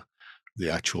how the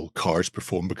actual cars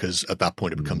perform, because at that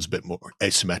point it becomes a bit more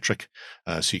asymmetric.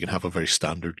 So you can have a very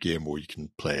standard game, or you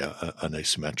can play an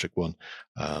asymmetric one.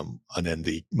 And then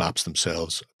the maps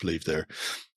themselves, I believe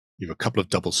you have a couple of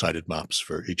double-sided maps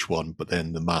for each one, but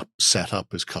then the map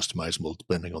setup is customizable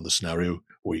depending on the scenario,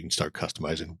 or you can start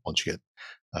customizing once you get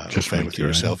okay with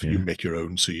yourself. You make your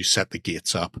own. So you set the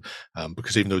gates up,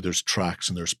 because even though there's tracks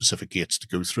and there are specific gates to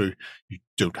go through, you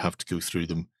don't have to go through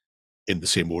them in the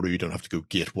same order. You don't have to go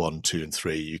gate 1, 2, and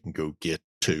 3. You can go gate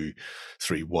 2,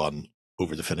 3, 1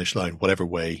 over the finish line, whatever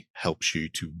way helps you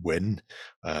to win.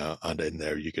 And in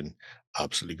there you can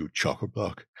absolutely go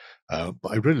chock-a-block.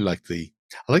 But I really like the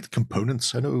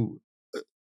components. I know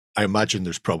I imagine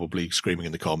there's probably screaming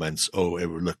in the comments, oh, it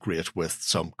would look great with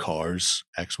some cars,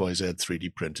 XYZ,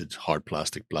 3D printed, hard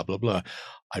plastic, blah, blah, blah.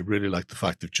 I really like the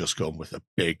fact they've just gone with a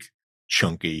big,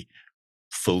 chunky,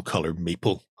 full color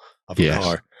meeple of a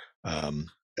car.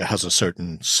 It has a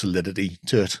certain solidity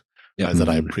to it that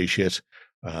I appreciate.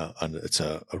 And it's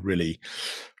a really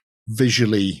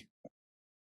visually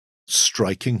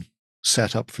striking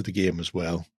setup for the game as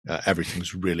well.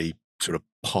 Everything's really sort of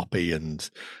poppy and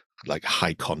like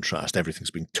high contrast.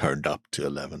 Everything's been turned up to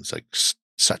 11. It's like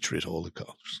saturate all the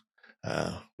colors,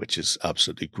 which is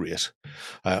absolutely great.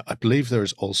 I believe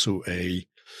there's also a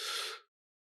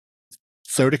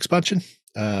third expansion,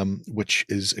 which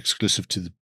is exclusive to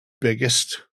the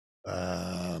biggest.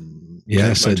 So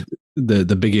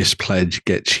the biggest pledge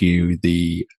gets you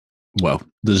the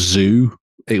zoo.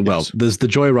 There's the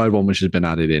Joyride one, which has been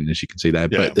added in, as you can see there,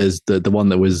 but there's the one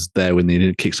that was there when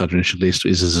the Kickstarter initial list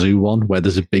is a zoo one, where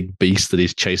there's a big beast that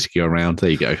is chasing you around. There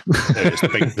you go. It's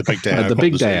the big day out. The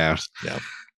big day out. Yeah.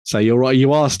 So you're right.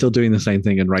 You are still doing the same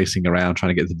thing and racing around,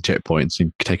 trying to get to the checkpoints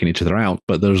and taking each other out.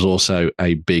 But there's also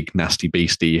a big nasty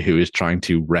beastie who is trying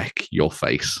to wreck your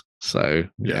face. So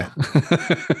yeah,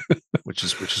 which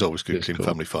is always good, clean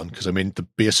family fun. Because I mean, the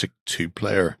basic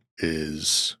 2-player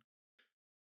is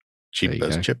cheap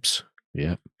as chips.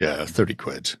 Yeah, 30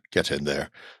 quid. Get in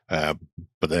there.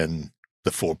 But then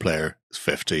the 4-player is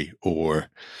 50,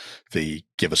 or the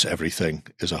give us everything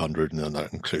is 100, and then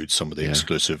that includes some of the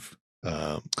exclusive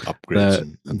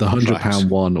upgrades. The £100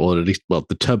 one, or at least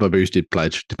the turbo boosted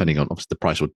pledge, depending on, obviously the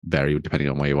price would vary depending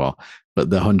on where you are,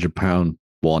 but the £100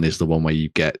 one is the one where you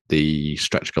get the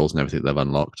stretch goals and everything they've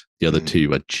unlocked. The other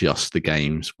two are just the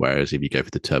games, whereas if you go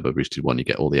for the turbo boosted one, you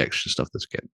get all the extra stuff that's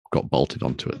got bolted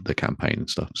onto it, the campaign and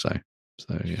stuff. So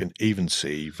you can even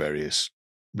see various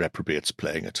reprobates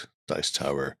playing at Dice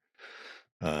Tower,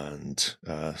 and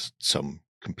some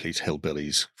complete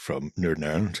hillbillies from Northern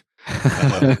Ireland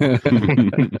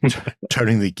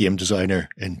turning the game designer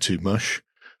into mush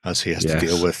as he has to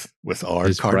deal with our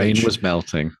his carnage. Brain was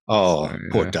melting. Oh,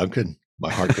 poor Duncan.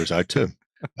 My heart goes out to him.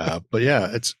 But yeah,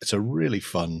 it's a really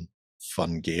fun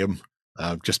game.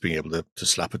 Just being able to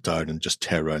slap it down and just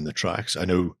tear around the tracks. I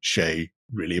know Shay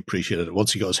really appreciated it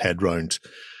once he got his head round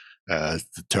the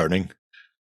turning,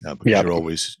 because you're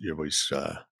always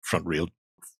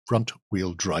front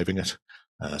wheel driving it,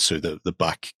 so the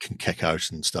back can kick out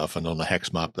and stuff. And on the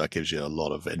hex map, that gives you a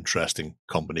lot of interesting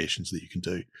combinations that you can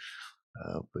do.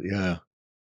 But yeah,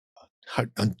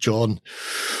 and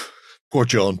poor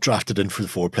John drafted in for the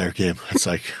 4-player game. It's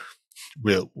like,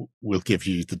 we'll give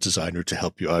you the designer to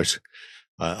help you out.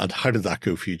 And how did that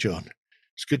go for you, John?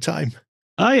 It's a good time.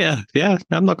 Oh yeah.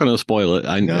 I'm not going to spoil it.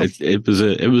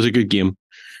 It was a good game.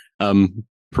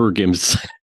 Per games.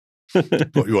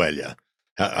 Well, yeah.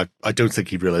 I don't think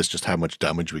he realized just how much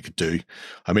damage we could do.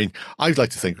 I mean, I'd like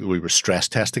to think that we were stress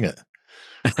testing it.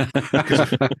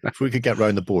 Because if we could get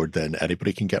round the board, then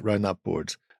anybody can get round that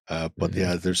board. But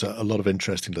there's a lot of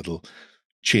interesting little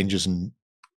changes and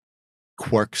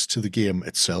quirks to the game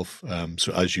itself.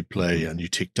 So as you play and you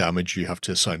take damage, you have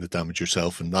to assign the damage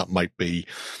yourself, and that might be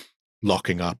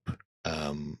locking up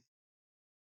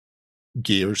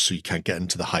gears, so you can't get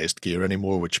into the highest gear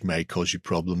anymore, which may cause you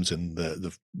problems in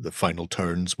the final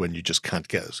turns when you just can't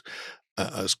get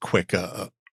as quick a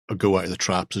go out of the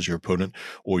traps as your opponent.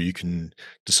 Or you can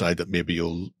decide that maybe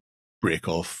you'll break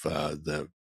off the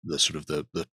sort of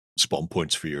the spawn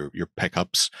points for your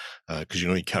pickups, because you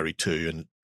only carry 2,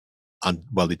 and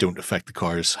while they don't affect the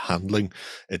car's handling,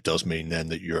 it does mean then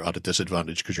that you're at a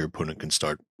disadvantage because your opponent can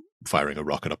start firing a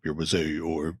rocket up your wazoo,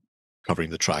 or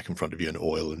covering the track in front of you in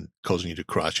oil and causing you to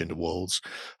crash into walls.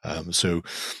 So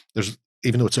there's,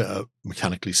 even though it's a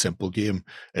mechanically simple game,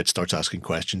 it starts asking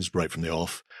questions right from the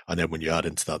off. And then when you add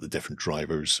into that the different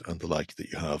drivers and the like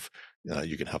that you have,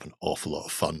 you can have an awful lot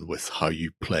of fun with how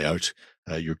you play out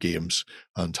your games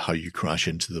and how you crash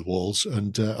into the walls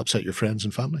and upset your friends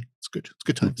and family. It's good. It's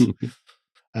good times.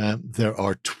 There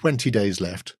are 20 days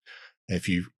left if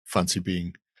you fancy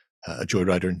being a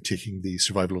Joyrider and taking the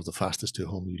survival of the fastest to a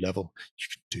whole new level. You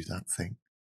can do that thing.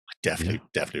 I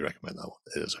definitely recommend that one.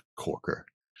 It is a corker.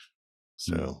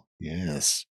 So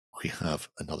yes, we have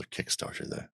another Kickstarter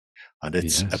there, and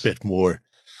it's a bit more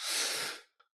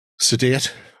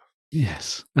sedate.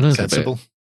 Yes, sensible.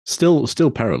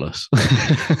 Still perilous,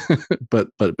 but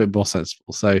a bit more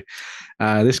sensible. So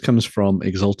this comes from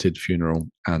Exalted Funeral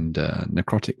and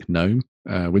Necrotic Gnome.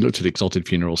 We looked at Exalted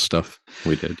Funeral stuff.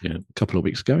 We did, a couple of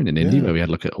weeks ago in an indie where we had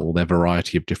a look at all their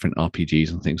variety of different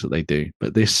RPGs and things that they do.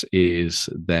 But this is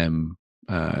them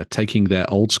taking their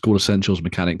old school essentials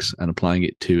mechanics and applying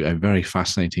it to a very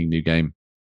fascinating new game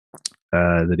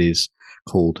that is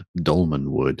called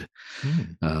Dolmenwood.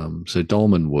 So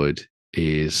Dolmenwood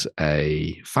is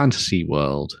a fantasy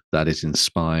world that is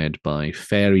inspired by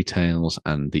fairy tales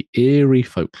and the eerie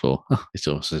folklore. It's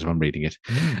also, as I'm reading it,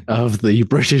 of the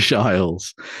British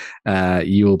Isles.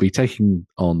 You will be taking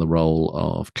on the role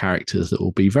of characters that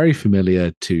will be very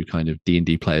familiar to kind of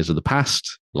D&D players of the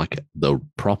past, like the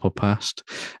proper past,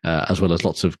 as well as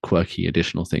lots of quirky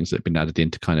additional things that have been added in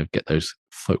to kind of get those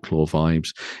folklore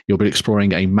vibes. You'll be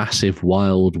exploring a massive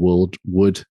wild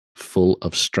wood full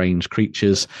of strange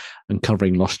creatures,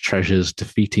 uncovering lost treasures,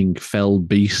 defeating fell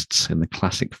beasts in the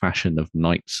classic fashion of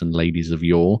knights and ladies of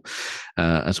yore,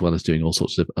 as well as doing all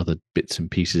sorts of other bits and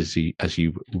pieces as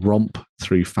you romp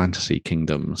through fantasy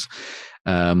kingdoms.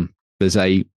 There's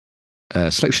a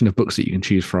selection of books that you can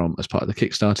choose from as part of the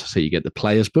Kickstarter. So you get the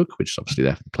player's book, which is obviously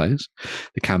there for the players,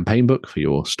 the campaign book for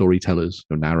your storytellers,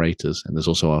 your narrators, and there's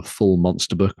also a full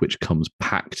monster book, which comes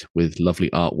packed with lovely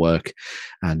artwork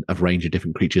and a range of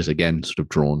different creatures, again, sort of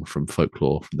drawn from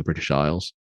folklore from the British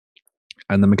Isles.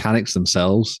 And the mechanics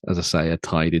themselves, as I say, are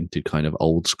tied into kind of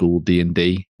old school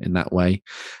D&D in that way.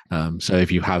 So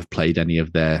if you have played any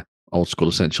of their old school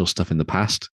essential stuff in the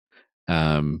past,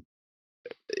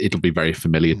 it'll be very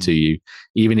familiar to you.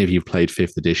 Even if you've played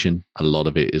 5th edition, a lot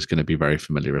of it is going to be very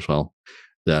familiar as well.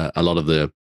 A lot of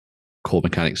the core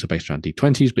mechanics are based around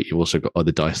D20s, but you've also got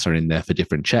other dice are in there for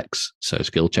different checks. So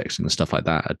skill checks and stuff like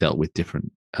that are dealt with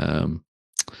different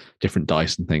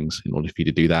dice and things in order for you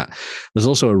to do that. There's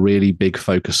also a really big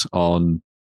focus on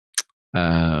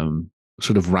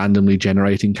sort of randomly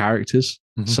generating characters.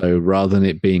 So rather than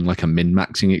it being like a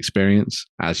min-maxing experience,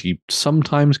 as you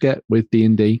sometimes get with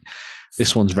D&D,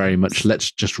 this one's very much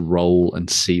let's just roll and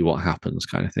see what happens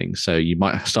kind of thing. So you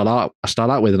might start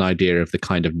out with an idea of the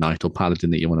kind of knight or paladin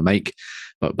that you want to make,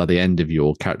 but by the end of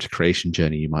your character creation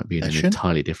journey, you might be in an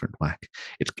entirely different whack.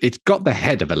 It's got the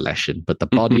head of a Leshen, but the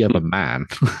body of a man,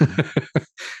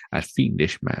 a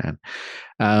fiendish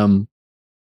man.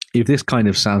 If this kind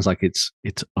of sounds like it's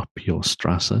up your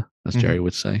Strasse, as Jerry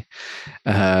would say,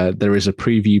 there is a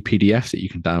preview PDF that you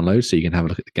can download, so you can have a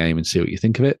look at the game and see what you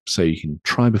think of it. So you can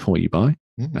try before you buy,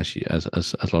 actually, as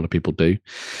a lot of people do.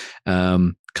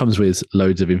 Comes with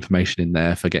loads of information in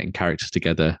there for getting characters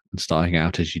together and starting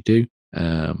out as you do,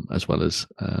 as well as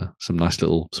some nice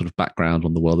little sort of background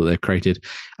on the world that they've created.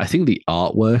 I think the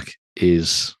artwork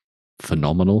is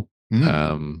phenomenal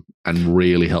and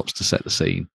really helps to set the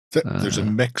scene. There's a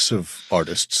mix of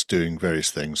artists doing various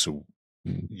things, so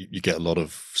you get a lot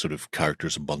of sort of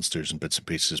characters and monsters and bits and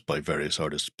pieces by various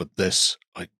artists, but this,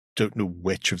 I don't know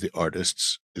which of the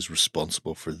artists is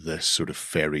responsible for this sort of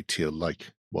fairy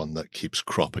tale-like one that keeps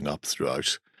cropping up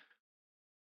throughout,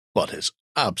 but it's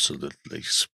absolutely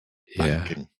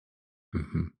spanking.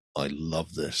 I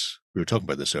love this. We were talking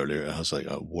about this earlier. It has like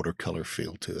a watercolor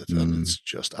feel to it, and it's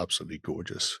just absolutely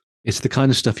gorgeous. It's the kind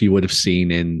of stuff you would have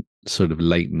seen in sort of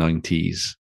late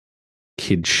 90s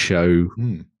kids show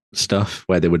stuff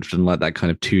where they would have done like that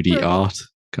kind of 2D art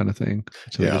kind of thing.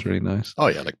 So it was really nice. Oh,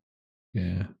 yeah. Like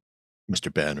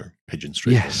Mr. Ben or Pigeon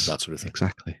Street. Yes. That sort of thing.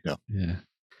 Exactly. Yeah.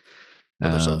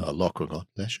 Well, there's a lot going on.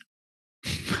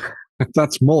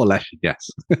 That's more Leshen, yes.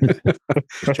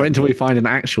 Wait until we find an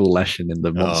actual Leshen in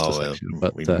the monster section.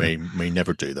 But we may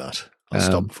never do that. I'll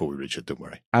stop before we reach it, don't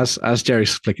worry. As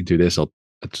Jerry's flicking through this, I'll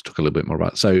just talk a little bit more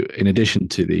about it. So in addition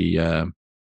to the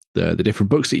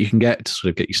different books that you can get to sort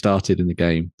of get you started in the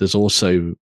game, there's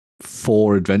also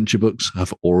 4 adventure books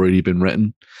have already been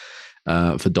written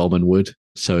for Dolmenwood.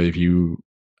 So if you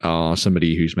are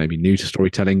somebody who's maybe new to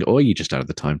storytelling, or you just don't have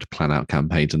the time to plan out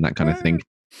campaigns and that kind of thing,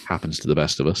 happens to the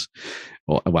best of us,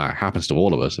 or well, it happens to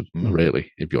all of us,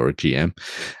 really, if you're a GM.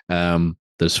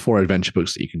 There's 4 adventure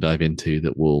books that you can dive into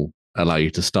that will allow you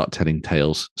to start telling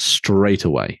tales straight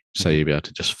away. So you'll be able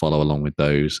to just follow along with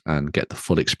those and get the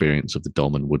full experience of the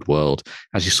Dolmenwood world.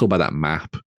 As you saw by that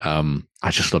map,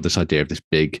 I just love this idea of this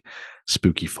big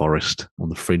spooky forest on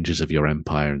the fringes of your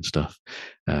empire and stuff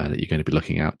that you're going to be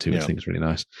looking out to. I think it's really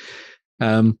nice.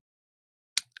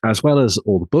 As well as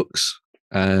all the books,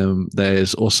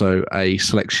 there's also a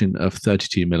selection of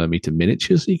 32mm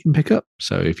miniatures that you can pick up.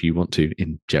 So if you want to,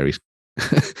 in Jerry's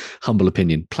humble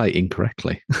opinion, play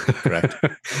incorrectly, correct,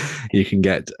 you can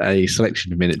get a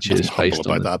selection of miniatures based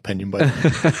on that opinion,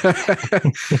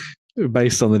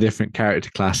 based on the different character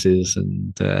classes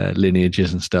and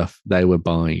lineages and stuff. They were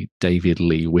by David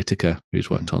Lee Whitaker, who's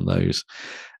worked on those.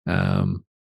 And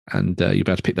you'll be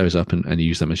able to pick those up and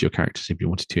use them as your characters if you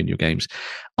wanted to in your games.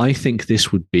 I think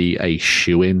this would be a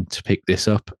shoe-in to pick this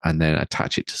up and then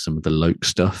attach it to some of the Loke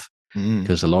stuff,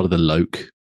 because a lot of the Loke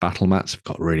battle mats have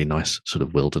got really nice sort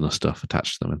of wilderness stuff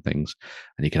attached to them and things,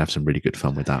 and you can have some really good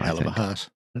fun with that. Hell of a hat.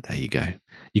 But there you go.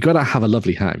 You got to have a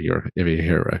lovely hat if you're a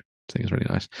hero. I think it's really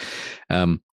nice.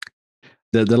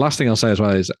 The last thing I'll say as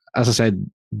well is, as I said,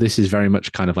 this is very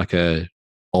much kind of like a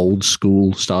old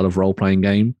school style of role playing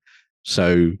game.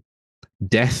 So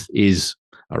death is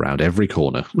around every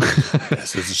corner.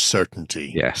 Yes, there's a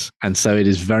certainty. Yes, and so it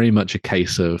is very much a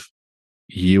case of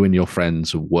you and your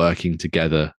friends working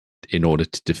together in order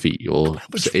to defeat your.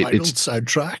 That was final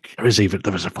soundtrack. There was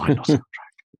a final soundtrack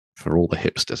for all the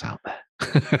hipsters out there.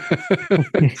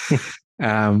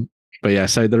 But yeah,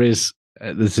 so this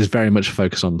is very much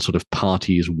focused on sort of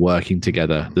parties working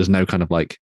together. There's no kind of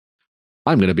like,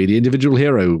 I'm going to be the individual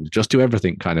hero, just do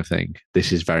everything kind of thing.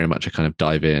 This is very much a kind of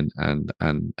dive in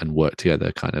and work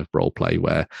together kind of role play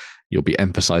where you'll be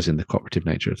emphasizing the cooperative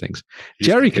nature of things.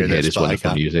 Jerry can hear this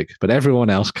wonderful music, but everyone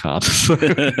else can't. Just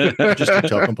keep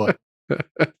talking, boy.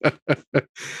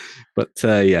 But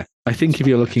yeah, I think if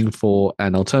you're looking for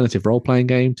an alternative role playing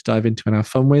game to dive into and have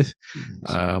fun with,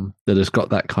 that has got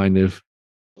that kind of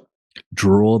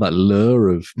draw, that lure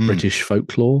of British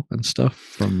folklore and stuff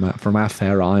from our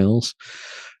fair isles,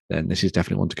 then this is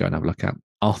definitely one to go and have a look at.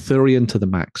 Arthurian to the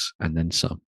max and then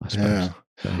some, I suppose. Yeah.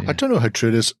 So, yeah. I don't know how true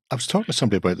it is. I was talking to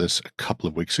somebody about this a couple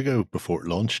of weeks ago before it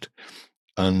launched,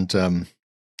 and some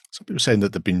people were saying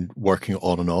that they've been working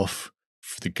on and off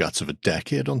for the guts of a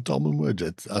decade on Dolmenwood.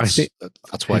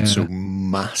 That's why it's so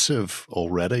massive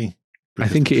already. I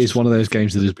think it is one of those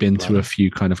games that has been through a few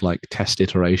kind of like test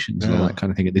iterations and all that kind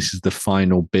of thing. This is the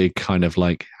final big kind of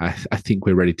like, I think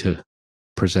we're ready to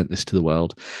present this to the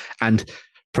world. And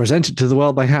present it to the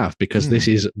world they have, because this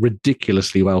is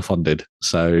ridiculously well funded.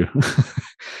 So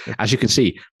as you can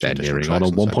see, they're nearing on a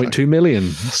 1.2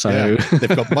 million. So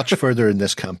they've got much further in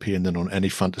this campaign than on any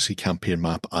fantasy campaign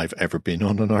map I've ever been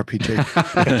on an RPG.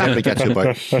 By the time we get to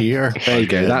about here, there you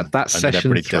go. That's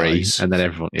session 3, dies. And then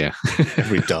everyone,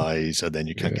 everybody dies, and then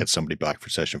you can't get somebody back for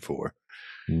session 4.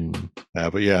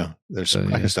 But yeah, there's some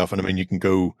kind of stuff, and I mean, you can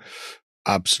go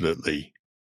absolutely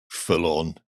full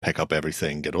on, pick up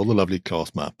everything, get all the lovely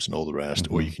cloth maps and all the rest,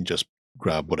 or you can just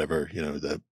grab whatever,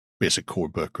 the basic core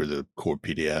book or the core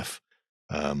PDF.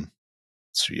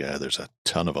 So yeah, there's a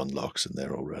ton of unlocks in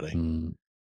there already.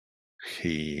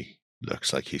 He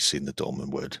looks like he's seen the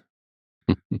Dolmenwood.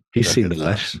 He's seen the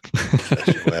Lesh.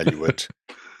 Well, you would.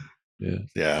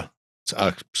 Yeah, it's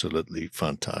absolutely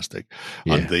fantastic.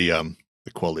 And the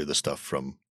quality of the stuff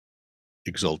from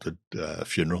Exalted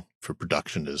Funeral for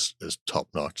production is top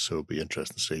notch, so it'll be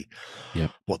interesting to see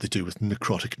what they do with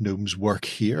Necrotic Gnome's work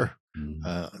here.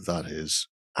 That is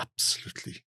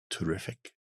absolutely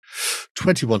terrific.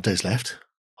 21 days left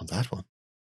on that one.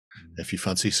 If you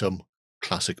fancy some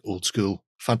classic old school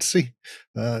fantasy,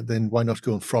 then why not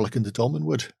go and frolic into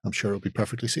Dolmenwood? I'm sure it'll be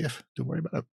perfectly safe. Don't worry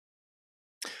about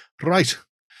it. Right,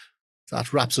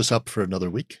 that wraps us up for another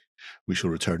week. We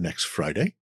shall return next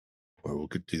Friday, where we'll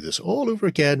do this all over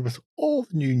again with all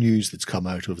the new news that's come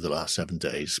out over the last 7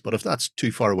 days. But if that's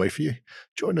too far away for you,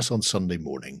 join us on Sunday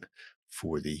morning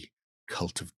for the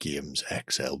Cult of Games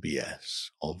XLBS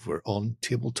over on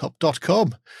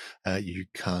tabletop.com. You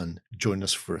can join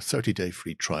us for a 30-day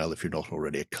free trial if you're not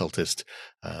already a cultist.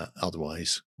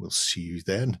 Otherwise, we'll see you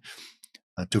then.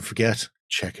 Don't forget,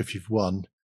 check if you've won.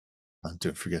 And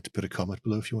don't forget to put a comment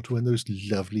below if you want to win those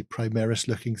lovely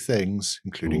Primaris-looking things,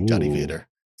 including Danny Vader,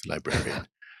 the librarian.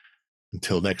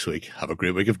 Until next week, have a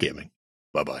great week of gaming.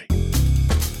 Bye-bye.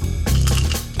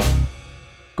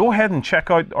 Go ahead and check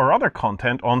out our other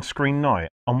content on screen now.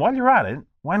 And while you're at it,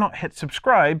 why not hit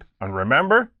subscribe and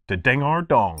remember to ding our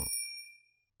dong.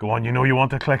 Go on, you know you want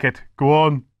to click it. Go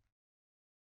on.